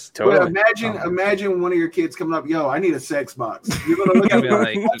 I guess. But Totally. imagine one of your kids coming up, yo, I need a sex box. You're gonna look at Be me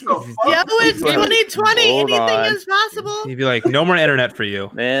like- like, what the fuck? Yo, it's 2020. Hold Anything on. is possible. You'd be like, no more internet for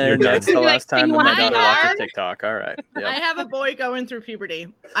you. Man, You're done. that's the Like, last time that my "You daughter want watches hard?" TikTok. All right. I Yeah. have a boy going through puberty.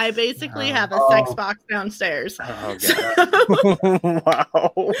 I basically Oh. have a sex box downstairs. Oh god.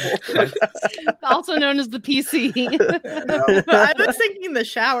 Wow. Also known as the PC. I was thinking the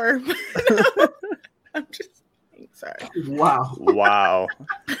shower. I'm just sorry. Wow. Wow.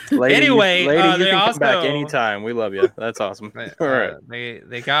 Lady, Anyway, lady, you they can come back also- anytime. We love you. That's awesome. All right.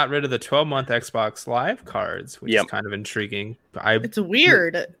 They got rid of the 12-month Xbox Live cards, which Yep. is kind of intriguing. It's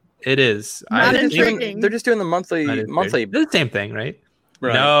weird. It is. Not They're just doing- intriguing. They're just doing the monthly. They're the same thing, right?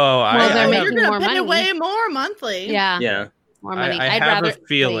 Right. No, Well, they're I, making You're gonna more pay money. way more monthly. Yeah. Yeah. More money. I I'd have a rather play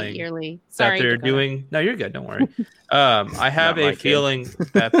feeling yearly. that Sorry, they're Dakota. doing. No, you're good. Don't worry. I have Not my a kid. feeling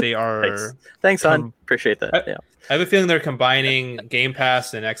that they are. Thanks, hon. Appreciate that. Yeah. I have a feeling they're combining Game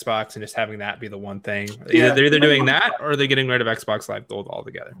Pass and Xbox and just having that be the one thing. Yeah. They're either doing that or they're getting rid of Xbox Live Gold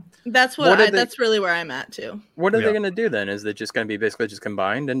altogether. That's What are they- that's really where I'm at too. What are Yeah. they going to do then? Is it just going to be basically just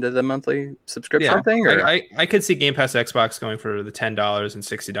combined into the monthly subscription Yeah, thing? Or? I could see Game Pass Xbox going for the $10 and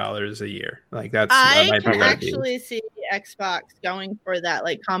 $60 a year. Like that I might be can what it is. actually see Xbox going for that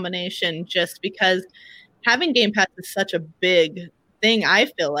like combination just because having Game Pass is such a big thing. I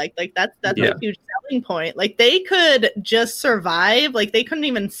feel like that's Yeah. a huge selling point. Like they could just survive. Like they couldn't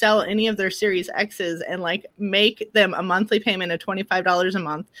even sell any of their Series X's and like make them a monthly payment of $25 a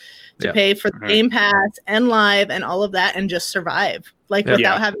month to Yeah. pay for the Mhm. Game Pass and Live and all of that and just survive like Yeah.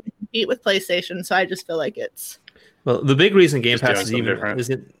 without Yeah. having to compete with PlayStation. So I just feel like it's Well, the big reason Game Just doing Pass is something even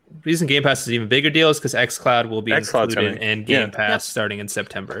different. reason Game Pass is an even bigger deal is because XCloud will be xCloud's included coming. in Game Yeah. Pass Yep. starting in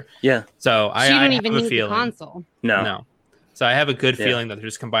September. Yeah. So So you don't I even have a need the feeling. console. No. No. So I have a good feeling that they're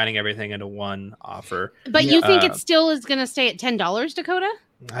just combining everything into one offer. But you think it still is going to stay at $10, Dakota?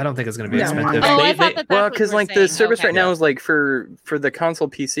 I don't think it's going to be No. expensive. Oh, I thought that. Well, because because like the service right now is like for the console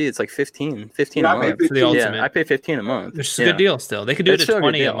PC, it's like 15 a month for the Ultimate. Yeah, I pay 15 a month. Which is a good deal still. They could do It's it still at a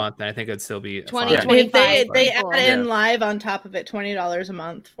good 20 a deal. month, and I think it'd still be 20, fine. 25. They add Yeah. in live on top of it $20 a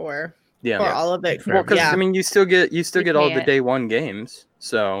month for Yeah. all of it. Well, because yeah. I mean, you still get You all pay the it. day one games.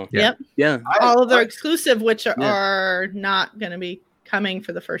 So Yep. yeah, All of their exclusive, which Yeah. are not going to be coming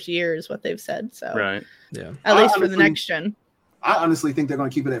for the first year, is what they've said. So right. Yeah. at least for the Honestly, next gen. I honestly think they're going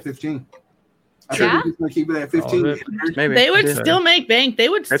to keep it at 15. I Sure. think they're going to keep it at 15. All of Maybe They would Yeah. still make bank. They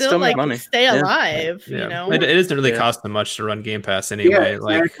would They'd still still make like money. stay Yeah. alive. Yeah. You know. It doesn't really Yeah. cost them much to run Game Pass Yeah, anyway.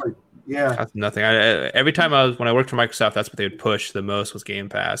 Like exactly. Yeah. cost nothing. Every time when I worked for Microsoft, that's what they would push the most was Game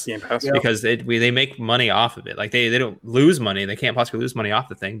Pass. Game Pass. Yeah. Because they make money off of it. Like they don't lose money. They can't possibly lose money off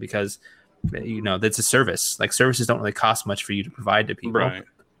the thing because it's a service. Like services don't really cost much for you to provide to people. Right.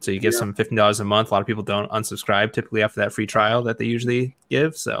 So you get some $15 a month. A lot of people don't unsubscribe typically after that free trial that they usually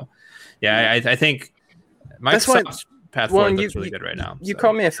give. So yeah, I think That's why- Microsoft's path well, forward and looks really good right now. You so.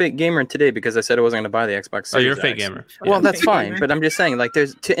 called me a fake gamer today because I said I wasn't going to buy the Xbox Series Oh, you're a fake X. gamer. Well, Yeah. that's Fake fine, gamer. but I'm just saying, like,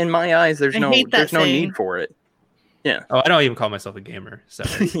 in my eyes, there's I no hate that saying. need for it. Yeah, Oh, I don't even call myself a gamer. So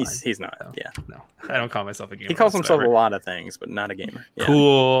it's fine. he's not. So, Yeah, no, I don't call myself a gamer. he calls himself a whatsoever. lot of things, but not a gamer. Yeah.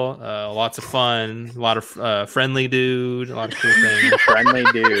 Cool, lots of fun, a lot of friendly dude, a lot of cool things. Friendly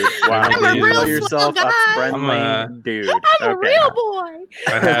dude. Wow, I'm a you real call swell yourself guy. a friendly I'm dude. I'm a Okay. real boy.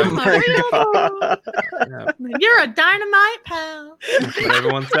 I have Oh my real God. yeah, You're a dynamite pal. that's what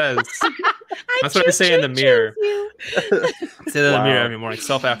everyone says. That's what I say in the mirror. I say that in the mirror Wow. every morning.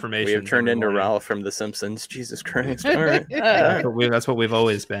 Self-affirmation. We have turned into Ralph from The Simpsons. Jesus Christ. All right. That's what we've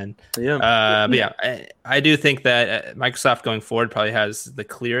always been. Yeah. But yeah, I do think that Microsoft going forward probably has the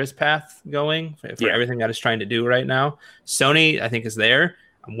clearest path going for Yeah. everything that it's trying to do right now. Sony, I think, is there.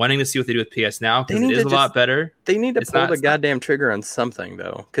 I'm wanting to see what they do with PS Now because They it need is to a lot just- better. They need to It's pull not- the it's not- goddamn trigger on something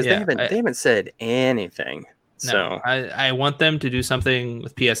though, because Yeah, they haven't said anything. So No, I want them to do something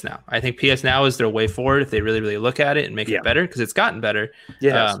with PS Now. I think PS Now is their way forward if they really, really look at it and make Yeah. it better because it's gotten better.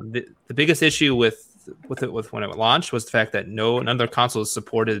 yeah, The biggest issue with when it launched was the fact that none of their consoles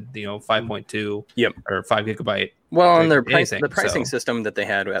supported 5.2 Yep. or 5 gigabyte. well, like and their anything, the pricing so- system that they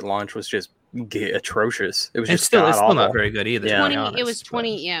had at launch was just atrocious. It was It's just still god-awful. not very good either. Yeah. to be 20, it was honest, but-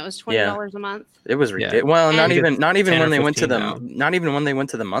 20. Yeah, it was $20 a month. It was Yeah. ridiculous. Well, And- not I think even it's 10 when or they went to 15 the now. not even when they went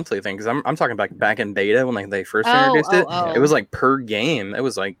to the monthly thing because I'm talking about back in beta when they first Oh, introduced it. oh. It was like per game. It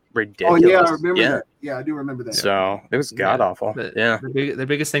was like Oh, ridiculous. yeah, I remember that. Yeah, I do remember that. So it was Yeah. god awful. The- Yeah. The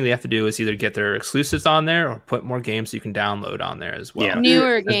biggest thing they have to do is either get their exclusives on there or put more games you can download on there as well. Yeah.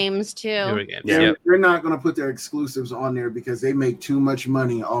 Newer games too. Newer games. Yeah. Yep. They're not going to put their exclusives on there because they make too much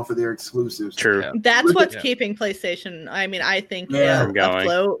money off of their exclusives. True. Yeah. That's Look what's at- keeping PlayStation. I mean, I think Yeah. From going.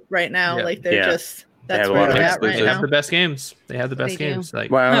 afloat right now. Yeah. Like they're Yeah. just They that's have a where lot of they're at exclusives. right They have now. the best games. They have the best They do. games.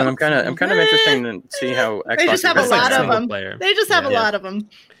 Like Well, and Oh. I'm kind of interested to see how Xbox They just have a is lot gonna of do. them. Player. They just have a Yeah. lot of them.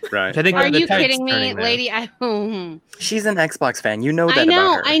 Right. I think Are the you tide's kidding me, turning there. lady? She's an Xbox fan. You know that I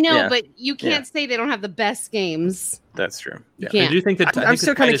know, about her. I know, Yeah, but you can't say they don't have the best games. that's true. You I can't. do think that I'm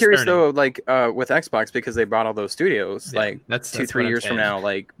still kind of curious though, like with Xbox because they bought all those studios. Like that's 2-3 what I'm years from saying. now,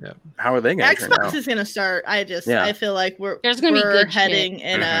 like Yeah. how are they going to turn Xbox out? is gonna start. Yeah. I feel like There's gonna be we're good shit. heading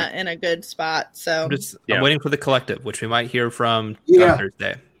in a good spot. So Yeah. I'm waiting for the collective, which we might hear from Yeah. on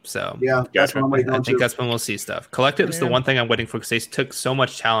Thursday. So Yeah, that's what I'm waiting I on think too. that's when we'll see stuff. Collective is the Yeah. one thing I'm waiting for because they took so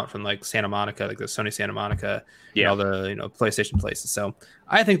much talent from like Santa Monica, like the Sony Santa Monica, and all the PlayStation places. So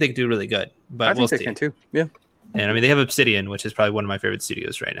I think they could do really good, but I we'll think they see. can too. Yeah. And I mean, they have Obsidian, which is probably one of my favorite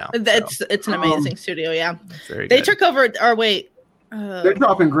studios right now. it's an amazing studio. Yeah, Very they good. took over. Or wait, They're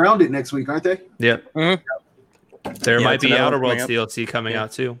dropping Grounded next week, aren't they? Yep. Mhm. There Yeah, might it's be another Outer one Worlds coming up. DLC coming Yeah.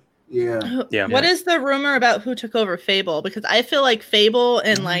 out too. Yeah. Yeah. What is the rumor about who took over Fable? Because I feel like Fable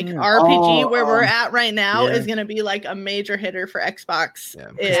and like RPG, Oh, where we're at right now, yeah. is going to be like a major hitter for Xbox. Yeah,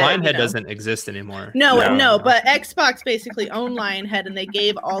 because you Lionhead know. doesn't exist anymore. No, No. but Xbox basically owned Lionhead, and they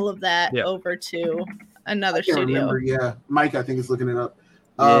gave all of that Yeah. over to another I can't studio. remember. Yeah, Mike, I think is looking it up.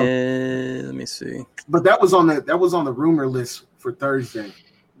 Yeah, let me see. But that was on the rumor list for Thursday.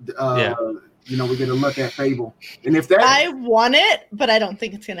 Yeah. We get a look at Fable, and if that I want it, but I don't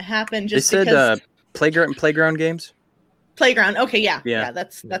think it's going to happen. They Just said because playground games. Playground. Okay, yeah, Yeah.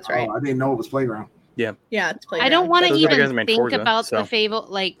 that's oh, right. I didn't know it was Playground. Yeah, it's Playground. I don't want to Those are the guys that even made think Forza, about so. the Fable,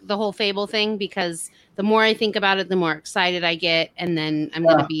 like the whole Fable thing, because the more I think about it, the more excited I get, and then I'm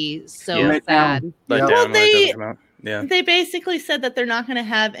Yeah. gonna be so Yeah. Let sad. down. Let Yeah. down Well, when it they- does come out. Yeah. They basically said that they're not going to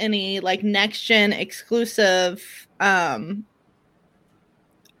have any like next gen exclusive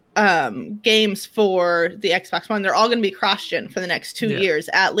games for the Xbox One. They're all going to be cross-gen for the next 2 years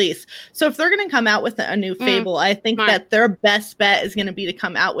at least. So if they're going to come out with a new Fable, I think that their best bet is going to be to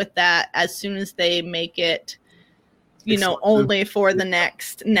come out with that as soon as they make it, only for the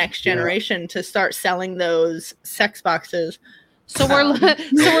next generation to start selling those sex boxes. So we're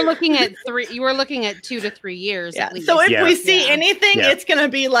looking at 3. You were looking at 2 to 3 years at least. So if we see anything, it's going to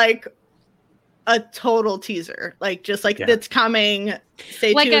be like a total teaser, like just like it's coming.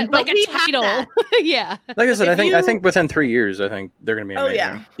 Stay tuned. Like a title. Yeah. Like I said, I think within 3 years, I think they're going to be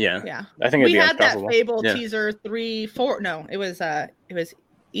amazing. Yeah. I think we had that Fable teaser 3, 4. No, it was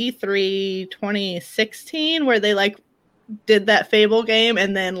E3 2016 where they like did that Fable game,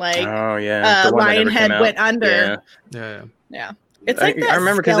 and then like Lionhead went under. Yeah. It's like that. I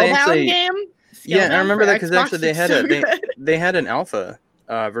remember because they actually game. I remember that because actually they had an alpha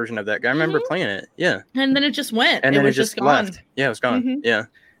version of that guy. I remember playing it. Yeah. And then it just went. And then it just gone. left. Yeah, it was gone. Mm-hmm. Yeah.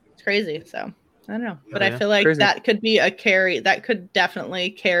 It's crazy. So I don't know. But I feel like that could be a carry. That could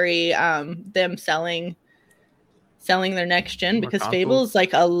definitely carry them selling their next gen, because Fable is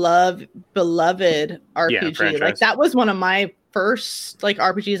like a beloved RPG. Like that was one of my first like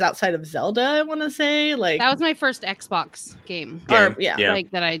RPGs outside of Zelda, I want to say. Like that was my first Xbox game.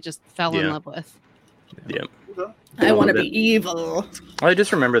 Like that I just fell in love with. Yeah. I want to be evil. I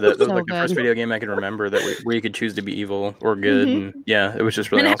just remember that it was like the first video game I could remember that where you could choose to be evil or good. And it was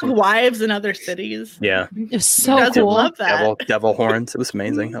just really awesome. Have wives in other cities. Yeah. It was so cool. Love that. Devil horns. It was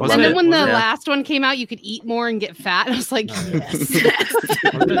amazing. And then when the last one came out, you could eat more and get fat. I was like, yes.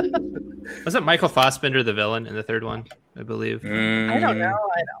 Wasn't Michael Fassbender the villain in the third one, I believe? I don't know.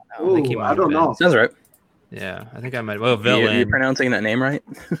 I don't know. Sounds right. Yeah, I think I might. Well, villain. Are you pronouncing that name right?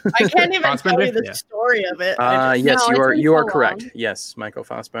 I can't even tell you the story of it. Yes, you are correct. Yes, Michael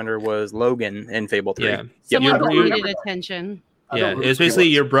Fassbender was Logan in Fable 3. Yeah. Someone needed attention. Yeah, it was basically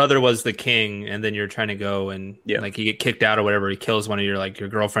your brother was the king, and then you're trying to go and like you get kicked out or whatever. He kills one of your like your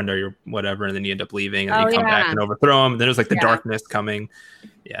girlfriend or your whatever, and then you end up leaving, and then you come back and overthrow him. And then it was like the darkness coming.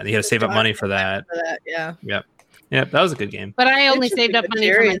 Yeah, and you had to save up money for that. Yeah, that was a good game. But I only saved up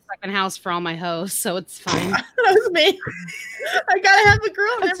money for my second house for all my hoes, so it's fine. That was me. I gotta have a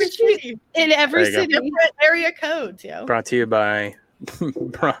girl in every city. In every city, different area codes. Brought to you by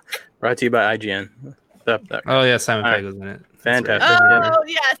IGN. Oh yeah, Simon Pegg was in it. Fantastic. Oh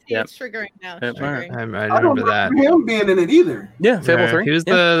yes, it's triggering now. I remember that. Him being in it either. Yeah, Fable 3. He was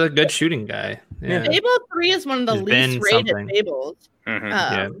the good shooting guy. Yeah. Fable 3 is one of the least rated Fables.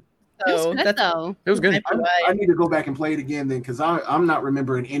 It was good, though. It was good. I need to go back and play it again then, because I'm not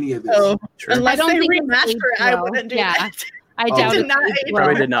remembering any of this. Unless I don't remaster it, I wouldn't do that. I doubt it.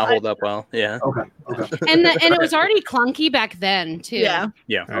 Probably did not hold up well. Yeah. Okay. And it was already clunky back then too. Yeah.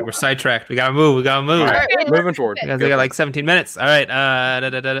 All right, we're sidetracked. We gotta move. All right. Moving forward. We got like 17 minutes. All right.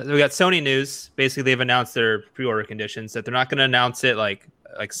 We got Sony news. Basically, they've announced their pre-order conditions that they're not going to announce it like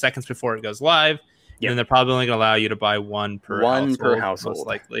seconds before it goes live. And then they're probably only going to allow you to buy one per household, most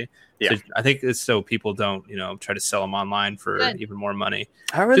likely. Yeah. So I think it's so people don't, try to sell them online for even more money.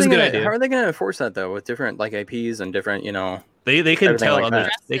 How are they going to enforce that though with different like IPs and different, They can tell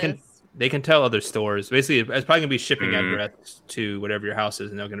others. They can tell other stores. Basically, it's probably gonna be shipping address to whatever your house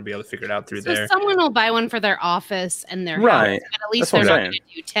is, and they're gonna be able to figure it out through there. Someone will buy one for their office and their house, but at least they're not gonna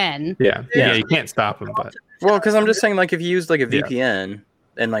do 10. Yeah, you can't stop them. But because I'm just saying, like, if you used like a VPN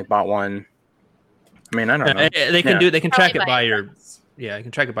and like bought one, I mean, I don't know. They can They can track it by your. Yeah, you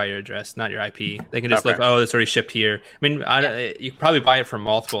can track it by your address, not your IP. They can just look, it's already shipped here. I mean, you could probably buy it from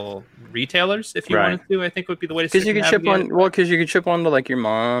multiple retailers if you wanted to. I think would be the way to. Because you could ship one. Well, because you could ship one to like your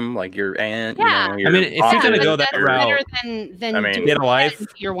mom, like your aunt. Yeah. I mean, if you're gonna go that route, than get a life.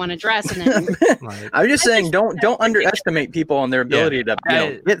 Your one address, and then. I'm just saying, don't underestimate people and their ability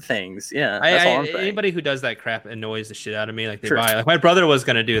to get things. Yeah, that's all I'm saying. Anybody who does that crap annoys the shit out of me. Like they buy. Like my brother was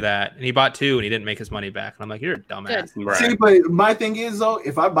gonna do that, and he bought 2, and he didn't make his money back. And I'm like, you're a dumbass. Right. See, but my thing is though,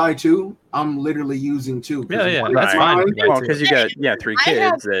 if I buy 2, I'm literally using 2. Yeah, that's fine. Well, because you got 3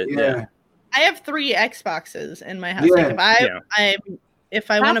 kids. I have 3 Xboxes in my house. Yeah. Like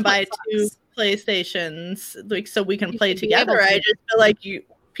if I want to buy 2 PlayStations, like so we can play together, I just feel like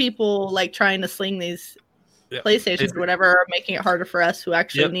people like trying to sling these PlayStations or whatever are making it harder for us who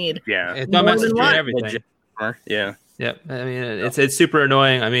actually need. Yeah, it's not messaging everything. Yeah. I mean, it's super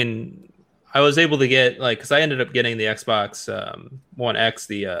annoying. I mean, I was able to get because I ended up getting the Xbox One X,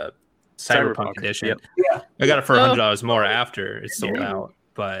 the Cyberpunk edition. Yep. Yeah, I got it for $100 more after it's sold out.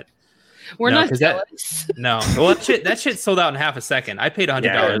 But We're not jealous. Well, that shit sold out in half a second. I paid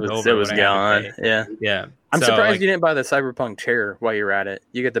 $100 It was gone. Yeah. I'm surprised you didn't buy the Cyberpunk chair while you were at it.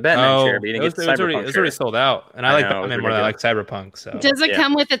 You get the Batman chair, but you didn't get the Cyberpunk chair. It was already sold out, and I like Batman more than I like Cyberpunk. So does it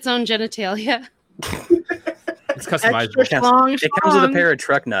come with its own genitalia? It's customizable. It comes with a pair of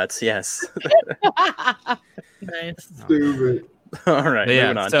truck nuts. Yes. Nice. Stupid. All right.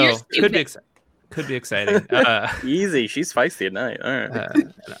 Moving on. So could be exciting. Easy. She's feisty at night. All right.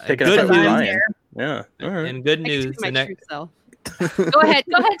 Taking a Ryan. Yeah. All right. And good news. Go ahead,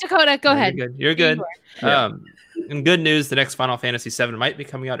 Dakota. Go ahead. You're good. And good news, the next Final Fantasy VII might be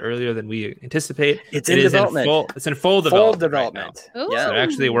coming out earlier than we anticipate. It's in development. It's in full development. Right yeah, they're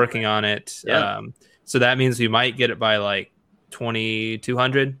actually working on it. Yeah. So that means we might get it by like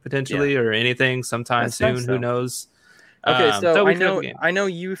 2200 potentially, or anything sometime soon. So. Who knows? Okay, so I know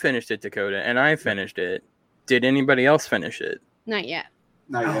you finished it, Dakota, and I finished it. Did anybody else finish it? Not yet.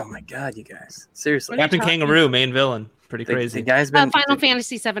 Oh my god, you guys! Seriously, Captain Kangaroo, main villain, pretty crazy. The guy's been Final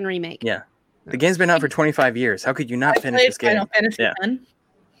Fantasy VII remake. Yeah, the game's been out for 25 years. How could you not finish this game? Final Fantasy X.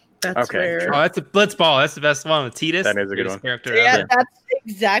 That's where. Oh, that's a Blitzball. That's the best one with Tidus. That is a good one. Character that's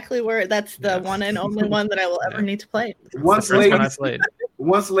exactly where. That's the one and only one that I will ever need to play. Once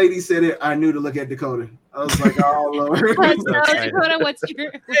lady said it, I knew to look at Dakota. I was like, oh Lord. Dakota, what's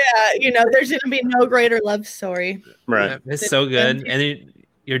your? Yeah, there's gonna be no greater love story. Right. Yeah, it's so good, and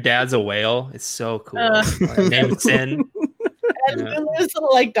your dad's a whale. It's so cool. Name Sin. And those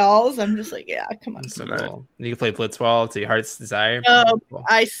little dolls. I'm just like, yeah, come on. So cool. You can play Blitzball to your heart's desire. Cool.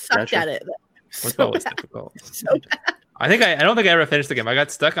 I sucked at it. Blitzball was difficult. So bad. I don't think I ever finished the game. I got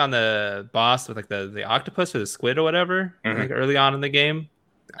stuck on the boss with the octopus or the squid or whatever. I think early on in the game.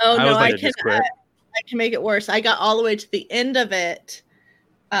 Oh no, I can make it worse. I got all the way to the end of it,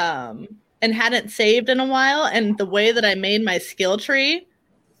 and hadn't saved in a while. And the way that I made my skill tree,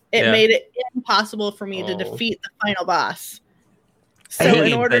 it made it impossible for me to defeat the final boss. So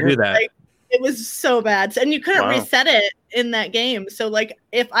in order to do that, it was so bad, and you couldn't reset it in that game. So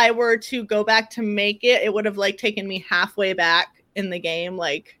if I were to go back to make it, it would have taken me halfway back in the game,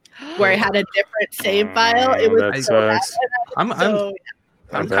 where I had a different save file. It was so bad.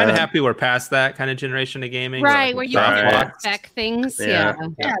 I'm kind of happy we're past that kind of generation of gaming. Right, where you can spec things. Yeah,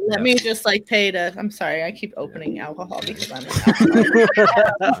 let me just pay to. I'm sorry, I keep opening alcohol because I'm an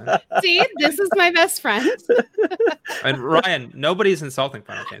alcoholic. See, this is my best friend. And Ryan, nobody's insulting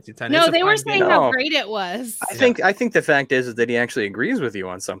Final Fantasy X. No, they were saying how great it was. I think the fact is that he actually agrees with you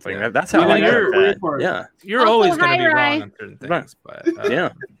on something. Yeah. That's how I heard that. Yeah, you're always going to be wrong on certain things. But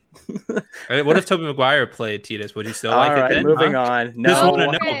yeah. What if Tobey Maguire played Tidus? Would you still like it then? Moving on. No, just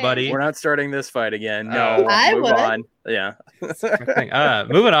want to know, buddy. We're not starting this fight again. No, I move would. on. Yeah.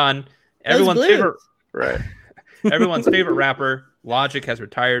 Moving on. Everyone's favorite rapper, Logic, has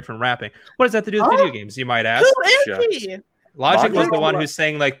retired from rapping. What does that have to do with video games, you might ask? Who is he? Logic was the one who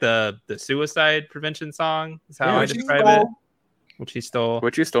sang the suicide prevention song. Is how I describe it. Which he stole.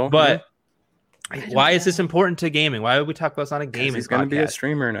 But why is this important to gaming? Why would we talk about this on a gaming? He's going to be a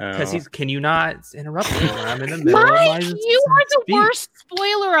streamer now. Because can you not interrupt me when I'm in the middle of my you are the worst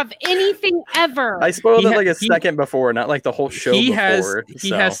spoiler of anything ever. I spoiled it a second before, not the whole show He has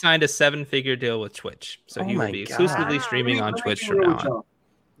signed a 7-figure deal with Twitch. So he will be exclusively streaming on Twitch from now on.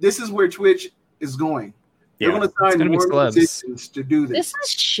 This is where Twitch is going. They're going to sign more musicians to do this. This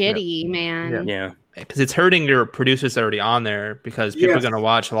is shitty, man. Yeah. Because it's hurting your producers already on there because people are going to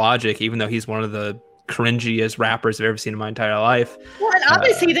watch Logic, even though he's one of the cringiest rappers I've ever seen in my entire life. Well, and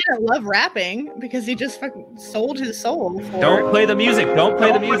obviously he didn't love rapping because he just fucking sold his soul. Don't play the music. Don't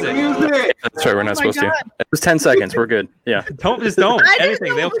play the music. That's right. We're not supposed to. It was 10 seconds. We're good. Yeah. Don't.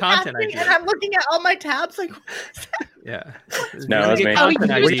 Anything. They have content ID. And I'm looking at all my tabs yeah. No, it's me.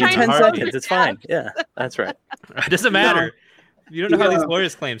 We're 10 seconds. It's fine. Yeah, that's right. It doesn't matter. You don't know how these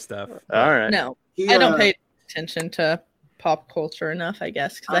lawyers claim stuff. All right. No, I don't pay attention to pop culture enough, I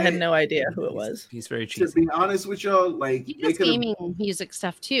guess, because I had no idea who it was. He's very cheesy. To be honest with y'all, he does gaming music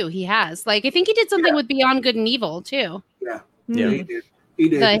stuff too. He has, I think he did something with Beyond Good and Evil too. Yeah, he did.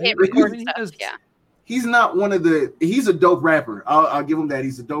 The hit record stuff. Yeah. He's not one of the. He's a dope rapper. I'll give him that.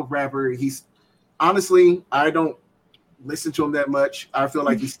 He's a dope rapper. He's honestly, I don't listen to him that much. I feel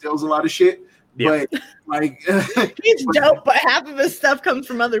like he steals a lot of shit. Yeah. But Like he's dope, but half of his stuff comes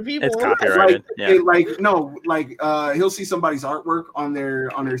from other people. It's copyrighted. He'll see somebody's artwork on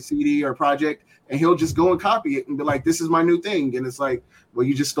their CD or project, and he'll just go and copy it and be like, "This is my new thing," and it's like, "Well,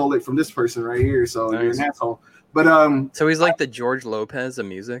 you just stole it from this person right here, so you're an asshole." But so he's like the George Lopez of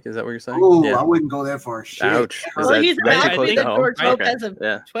music. Is that what you're saying? Oh, I wouldn't go that far. Shit. Ouch. Well, he's not the George Lopez of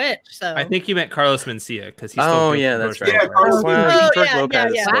Twitch. So I think you meant Carlos Mencia because he's. That's right. Yeah, Carlos George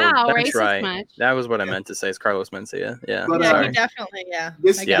Lopez. Yeah. Wow, that's racist right. much. That was what I meant to say. It's Carlos Mencia. Yeah. But, he definitely. Yeah.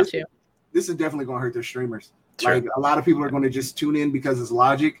 I got you. This is definitely going to hurt their streamers. Sure. Like a lot of people are going to just tune in because it's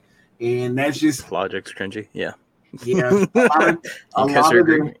Logic, and that's just Logic's cringy. Yeah. Yeah.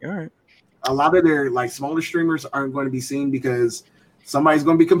 A lot of their like smaller streamers aren't going to be seen because somebody's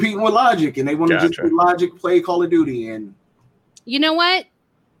going to be competing with Logic, and they want to just be Logic, play Call of Duty, and you know what?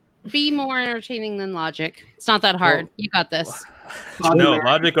 Be more entertaining than Logic. It's not that hard. You got this. No,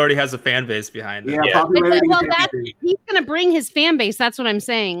 Logic already has a fan base behind it. Yeah. Well, he's gonna bring his fan base. That's what I'm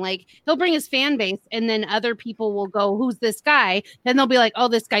saying. Like he'll bring his fan base, and then other people will go, "Who's this guy?" Then they'll be like, "Oh,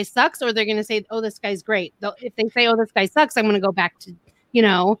 this guy sucks," or they're gonna say, "Oh, this guy's great." If they say, "Oh, this guy sucks," I'm gonna go back to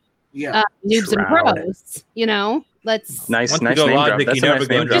Noobs and Pros. Let's nice name drop. That's a nice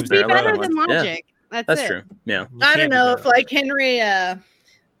name drop. Just be better than Logic. Yeah. That's true. Yeah. I don't know if like Henry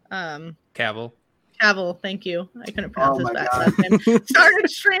Cavill. Thank you. I couldn't pronounce his last name. Started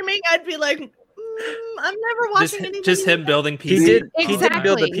streaming, I'd be like, I'm never watching anything. Just him building PC. He did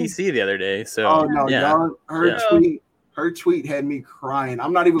build a PC the other day. So her tweet had me crying.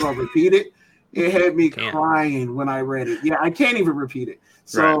 I'm not even gonna repeat it. It had me crying when I read it. Yeah, I can't even repeat it.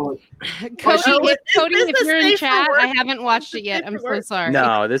 So, Cody, if you're in chat, I haven't watched it yet. I'm so sorry.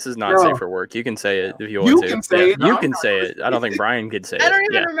 No, this is not safe for work. You can say it if you want to. You can say it. You can say it. I don't think Brian could say it. I don't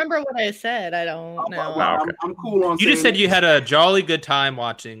even remember what I said. I don't know. I'm cool on. You just said you had a jolly good time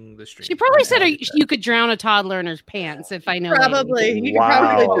watching the stream. She probably said you could drown a toddler in her pants. If I know. Probably. You could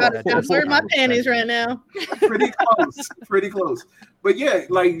probably drown a toddler in my panties right now. Pretty close. But yeah,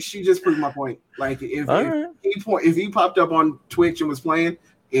 like she just proved my point. Like if he popped up on Twitch and was playing,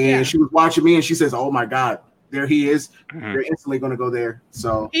 and she was watching me, and she says, "Oh my God, there he is," they're instantly going to go there.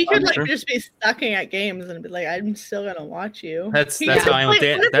 So he could just be sucking at games and be like, "I'm still going to watch you." That's how I am with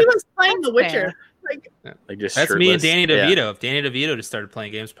Dan. He was playing The Witcher. That's me and Danny DeVito. Yeah. If Danny DeVito just started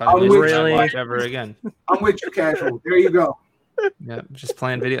playing games, probably wouldn't watch ever again. I'm with you, Casual. There you go. Yeah, just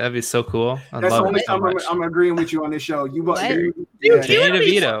playing video. That'd be so cool. That's the only time I'm agreeing with you on this show. Danny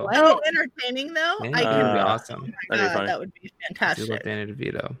DeVito. So entertaining, though. That'd be awesome. Oh my God, that would be fantastic. Danny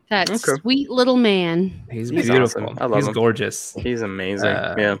DeVito. That sweet little man. He's beautiful. Awesome. I love him. He's gorgeous. He's amazing.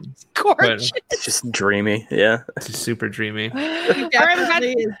 Yeah, gorgeous. It's just dreamy. Yeah, it's super dreamy. All right, we got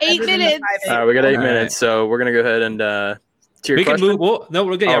 8 minutes. All right, we got 8 minutes, so we're gonna go ahead and. We can move. We're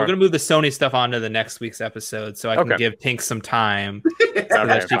gonna move the Sony stuff onto the next week's episode, so I can give Pink some time so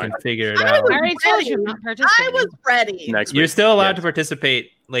that she can figure it out. I already told you I'm not participating. I was ready. Next week. You're still allowed to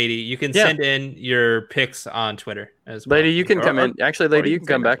participate, lady. You can send in your picks on Twitter as well. Lady, you can come in. Actually, lady, you can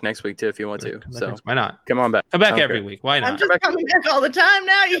come back next week too if you want to. So why not? Come on back. Come back every week. Why not? I'm just coming back all the time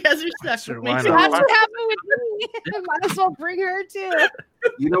now. You guys are stuck with me. That's what happened with me. Might as well bring her too.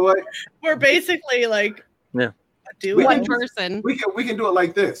 You know what? We're basically like one person. We can do it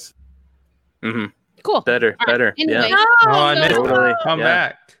like this. Mm-hmm. Cool. Better. Anyway. Yeah. Totally. Come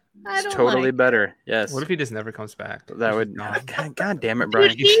back. It's totally better. Yes. What if he just never comes back? That would. God damn it,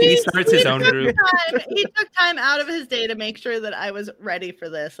 Brian. He starts his own group. He took time out of his day to make sure that I was ready for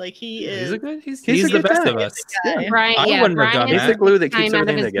this. Like he is. He's the best of us. Yeah. Brian, he's the glue that keeps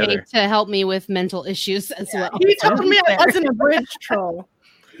everything together. To help me with mental issues as well. He told me I wasn't a bridge troll.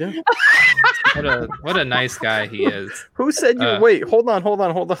 Yeah. What a nice guy he is. Who said you? Wait, hold on.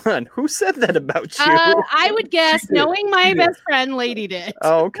 Who said that about you? I would guess, knowing my best friend, Lady did.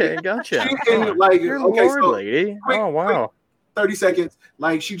 Oh, okay, gotcha. Lady. Oh, wow. 30 seconds.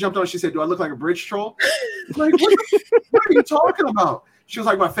 Like she jumped on. She said, "Do I look like a bridge troll?" Like, what are you talking about? She was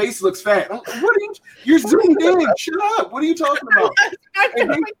like, "My face looks fat." What are you? You're zoomed in. Shut up. What are you talking about? My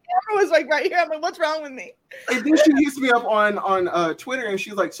camera was like right here. I'm like, "What's wrong with me?" And then she hits me up on Twitter, and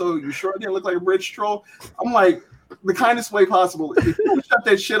she's like, "So you sure I didn't look like a bridge troll?" I'm like, the kindest way possible. If you don't shut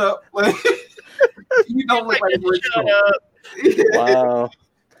that shit up, like you don't look like a bridge troll. Wow.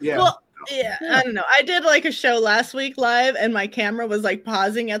 Yeah. Well, yeah, I don't know. I did like a show last week live, and my camera was like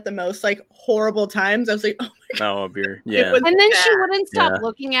pausing at the most like horrible times. I was like, "Oh my God." Oh, beer. Yeah. And then she wouldn't stop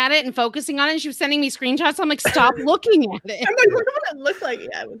looking at it and focusing on it. And she was sending me screenshots. I'm like, "Stop looking at it." I'm like, "What do I look like?"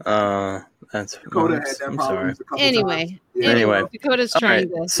 Yeah. That's Dakota had that problem. Anyway, Dakota's trying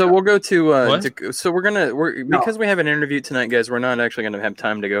to. So we'll go to. So because we have an interview tonight, guys. We're not actually going to have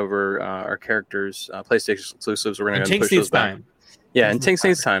time to go over our characters' PlayStation exclusives. We're going to push those back. Yeah, and Tinks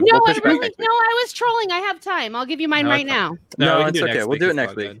needs time. No, I was trolling. I have time. I'll give you mine right now. No, it's okay. We'll do it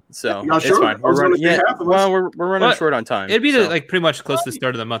next week. So it's fine. We're running short on time. It'd be like pretty much close to the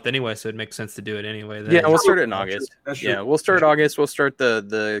start of the month anyway, so it makes sense to do it anyway. Yeah, we'll start it in August. Yeah, we'll start August. We'll start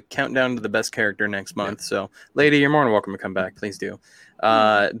the countdown to the best character next month. So, lady, you're more than welcome to come back. Please do.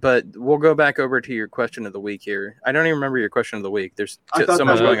 But we'll go back over to your question of the week here. I don't even remember your question of the week. There's so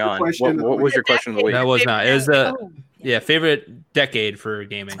much going on. What was your question of the week? That was not. It was favorite decade for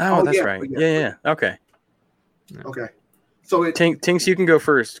gaming. Oh, that's right. Yeah. Okay. Okay. So Tinks, you can go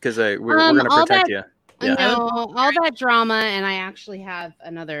first because we're going to protect you. Yeah. No, all that drama, and I actually have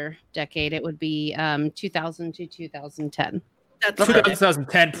another decade. It would be 2000 to 2010. That's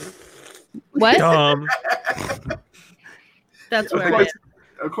 2010. What? Dumb. That's right.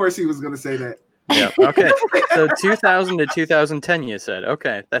 Of course, he was going to say that. Yeah. Okay. So 2000 to 2010, you said.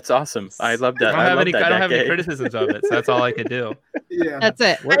 Okay, that's awesome. I love that. I don't have any criticisms of it, so that's all I could do. Yeah, that's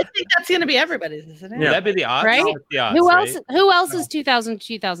it. I think that's going to be everybody's, isn't it? Yeah, that'd be the odds, right? The odds, who else? Right? Who else is 2000 to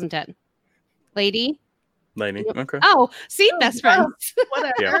 2010? Lady. Okay. Oh, see, best friends.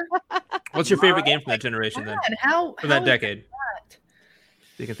 Whatever. Yeah. What's your favorite game from that generation then? From that decade?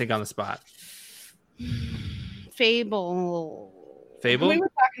 You can think on the spot. Fable. We were talking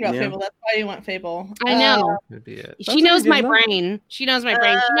about Fable. That's why you want Fable. I know. She knows my brain. She knows my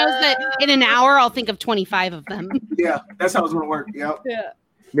brain. She knows that in an hour I'll think of 25 of them. Yeah, that's how it's going to work. Yep. Yeah.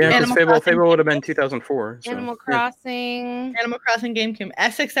 Yeah, because Fable would have been 2004. So. Animal Crossing. GameCube.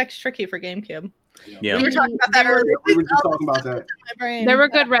 SXX Tricky for GameCube. Yeah. We were talking about that earlier. We were just talking about that. There were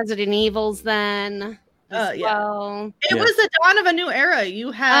good Resident Evils then. Well. It was the dawn of a new era.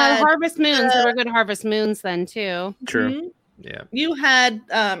 You had Harvest Moons. There were good Harvest Moons then too. True. Mm-hmm. Yeah. You had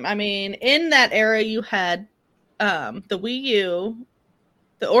in that era you had the Wii U,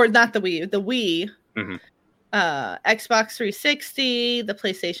 the Wii, mm-hmm. Xbox 360, the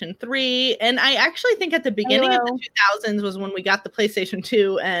PlayStation 3, and I actually think at the beginning of the 2000s was when we got the PlayStation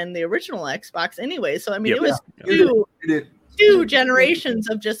 2 and the original Xbox anyway. So I mean it was two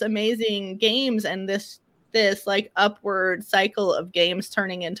generations of just amazing games, and this like upward cycle of games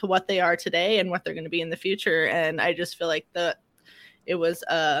turning into what they are today and what they're going to be in the future. And I just feel like it was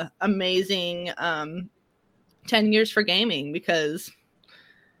amazing 10 years for gaming, because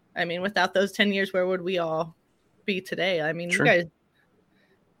I mean, without those 10 years, where would we all be today? I mean, You guys,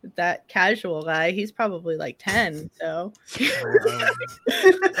 that casual guy, he's probably like 10. So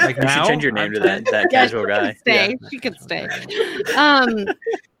like now? You should change your name to that casual guy. She could stay.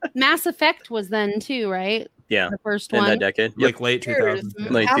 Mass Effect was then too, right? Yeah, the first in one. That decade, like late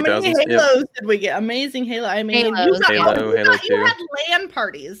 2000s. Late 2000s. How many Halos did we get? Amazing Halo. I mean, Halo 2. You had LAN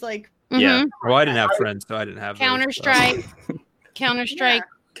parties, like yeah. Well, I didn't have friends, so I didn't have Counter-Strike. Counter-Strike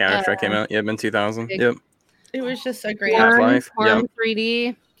came out. Yeah, in 2000. Yep. It was just a great Half-Life. Yep.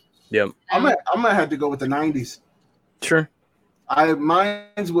 3D. Yep. I'm gonna have to go with the 90s. Sure.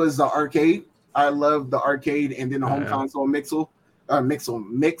 Mine's was the arcade. I love the arcade, and then the home console mix. I don't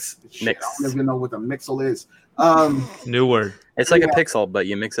even know what a mixel is. New word. It's like a pixel, but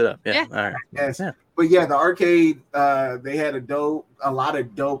you mix it up. Yeah. All right. Yes. Yeah. But yeah, the arcade, they had a lot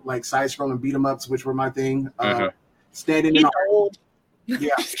of dope like side-scrolling beat 'em ups, which were my thing. Standing in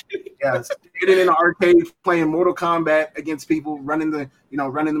standing in the arcade, playing Mortal Kombat against people, running the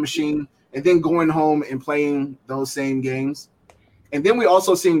machine, and then going home and playing those same games. And then we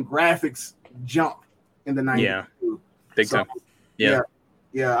also seen graphics jump in the 90s. Yeah. Big time.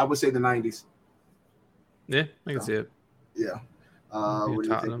 Yeah, I would say the 90s. Yeah, I can see it. Yeah. What do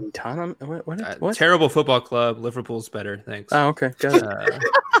you think? Tottenham? What? Terrible football club. Liverpool's better. Thanks. Oh, okay. Got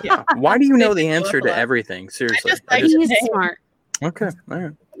it. Why do you know the answer to everything? Seriously. He's smart. Okay. All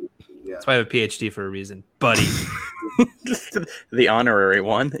right. That's why I have a PhD for a reason, buddy. The honorary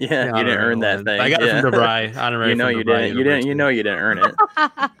one. Yeah, you didn't earn that thing. I got it from DeVry. Honorary. You know you didn't earn it.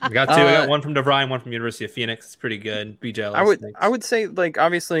 I got two. I got one from DeVry and one from University of Phoenix. It's pretty good. Be jealous. I would say, like,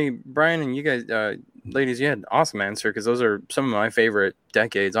 obviously, Brian and you guys, ladies, you had an awesome answer, because those are some of my favorite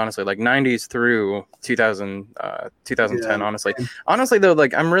decades, honestly, like 90s through 2010. Honestly though,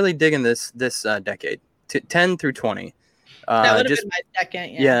 like, I'm really digging this decade, 10 through 20. That would have been my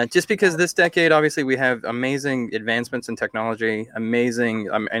second. Yeah, just because this decade, obviously, we have amazing advancements in technology, and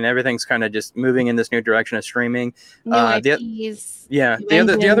everything's kind of just moving in this new direction of streaming. New IPs.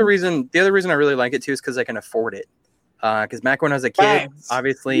 The other reason I really like it too is because I can afford it. Because back when I was a kid,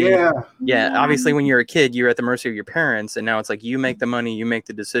 obviously, obviously when you're a kid, you're at the mercy of your parents, and now it's like you make the money, you make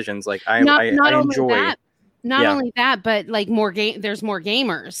the decisions. Like I enjoy. Not only that, but like there's more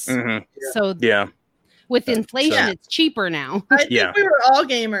gamers. Mm-hmm. So with inflation, it's cheaper now. I think we were all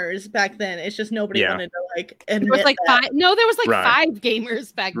gamers back then. It's just nobody wanted to like admit there was like that. 5. No, there was like 5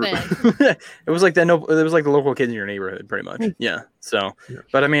 gamers back then. It was like that. No, it was like the local kids in your neighborhood, pretty much. Yeah. So,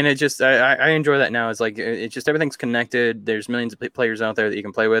 but I mean, it just I enjoy that now. It's like it's just everything's connected. There's millions of players out there that you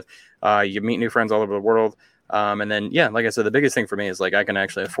can play with. You meet new friends all over the world. And then like I said, the biggest thing for me is like I can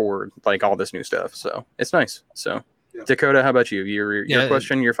actually afford like all this new stuff. So it's nice. So. Yeah. Dakota, how about you? Your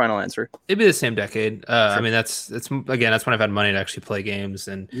question, your final answer. It'd be the same decade. Sure. I mean, that's when I've had money to actually play games.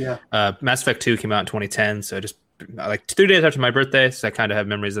 And Mass Effect 2 came out in 2010, so just like 2 days after my birthday, so I kind of have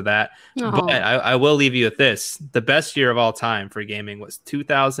memories of that. Oh. But I will leave you with this: the best year of all time for gaming was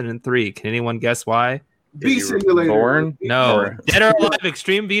 2003. Can anyone guess why? Beach Simulator. Born? No. Dead or Alive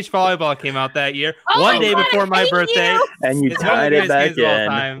Extreme Beach Volleyball came out that year. One day before my birthday, and you tied it back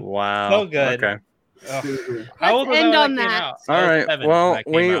in. Wow, so good. Okay. How old was end I on that. All right. Well,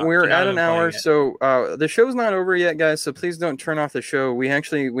 we're at an hour, so the show's not over yet, guys. So please don't turn off the show. We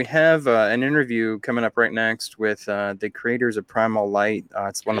have an interview coming up right next with the creators of Primal Light.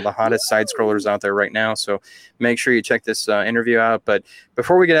 It's one of the hottest side scrollers out there right now. So make sure you check this interview out. But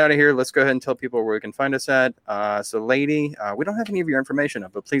before we get out of here, let's go ahead and tell people where we can find us at. So, Lady, we don't have any of your information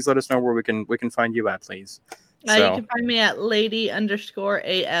up, but please let us know where we can find you at, please. You can find me at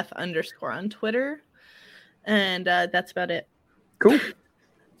lady_AF_ on Twitter. And that's about it. Cool.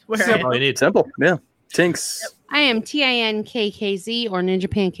 Simple. Yeah. Tinks. Yep. I am TINKKZ or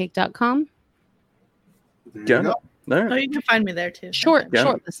ninjapancake.com. Yeah. Oh, you can find me there too. Short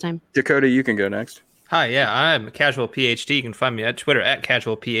this time. Dakota, you can go next. Hi, I'm Casual PhD. You can find me at Twitter at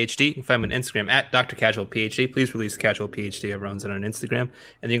Casual PhD. You can find me on Instagram at Dr. Casual PhD. Please release Casual PhD. Everyone's on Instagram.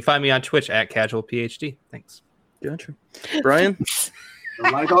 And you can find me on Twitch at Casual PhD. Thanks. Gotcha. Brian?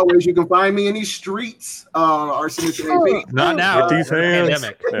 Like always, you can find me in these streets. Arsonist NAP. Not now. With these hands.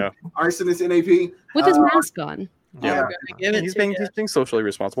 Yeah. Arsonist NAP. With his mask on. Yeah. He's being socially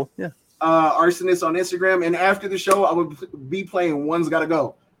responsible. Yeah. Arsonist on Instagram. And after the show, I will be playing One's Gotta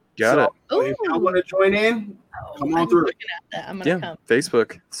Go. Got it. If y'all want to join in, come on through. I'm gonna come.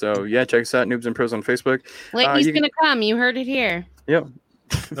 Facebook. So check us out, Noobs and Pros on Facebook. Lady's gonna come. You heard it here. Yep.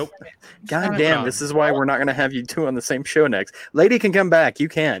 Nope. God damn, this is why we're not going to have you two on the same show next. Lady can come back. You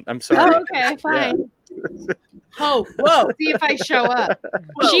can't. I'm sorry. Oh, okay, fine. Oh, whoa. See if I show up.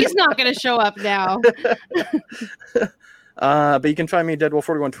 She's not going to show up now. But you can find me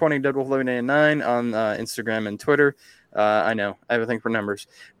Deadwolf4120, Deadwolf1189 on Instagram and Twitter. I know I have a thing for numbers,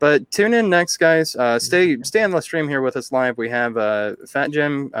 but tune in next, guys. Stay on the stream here with us live. We have Fat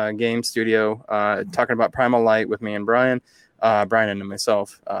Gem Game Studio talking about Primal Light with me and Brian and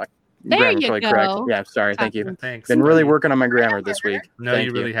myself. There you go. Correct. Yeah, sorry. Thank you. Thanks. Been really working on my grammar this week. No,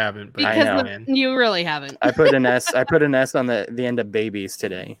 you really haven't. But you really haven't. I put an S. I put an S on the end of babies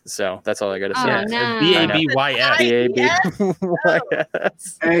today. So that's all I got to say. Oh, no. BABYS.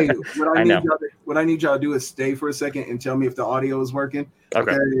 BABYS. Hey, what I need y'all to do is stay for a second and tell me if the audio is working.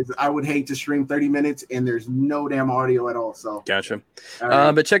 Okay. I would hate to stream 30 minutes and there's no damn audio at all. So gotcha.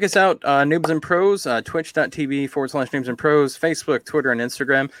 Right. But check us out, Noobs and Pros, twitch.tv/Noobs and Pros, Facebook, Twitter, and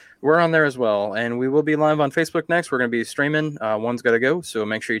Instagram. We're on there as well, and we will be live on Facebook next. We're going to be streaming. One's Gotta Go, so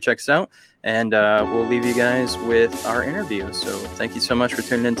make sure you check us out, and we'll leave you guys with our interview. So thank you so much for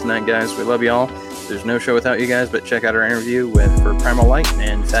tuning in tonight, guys. We love you all. There's no show without you guys, but check out our interview for Primal Light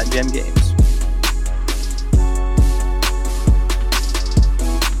and Fat Gem Games.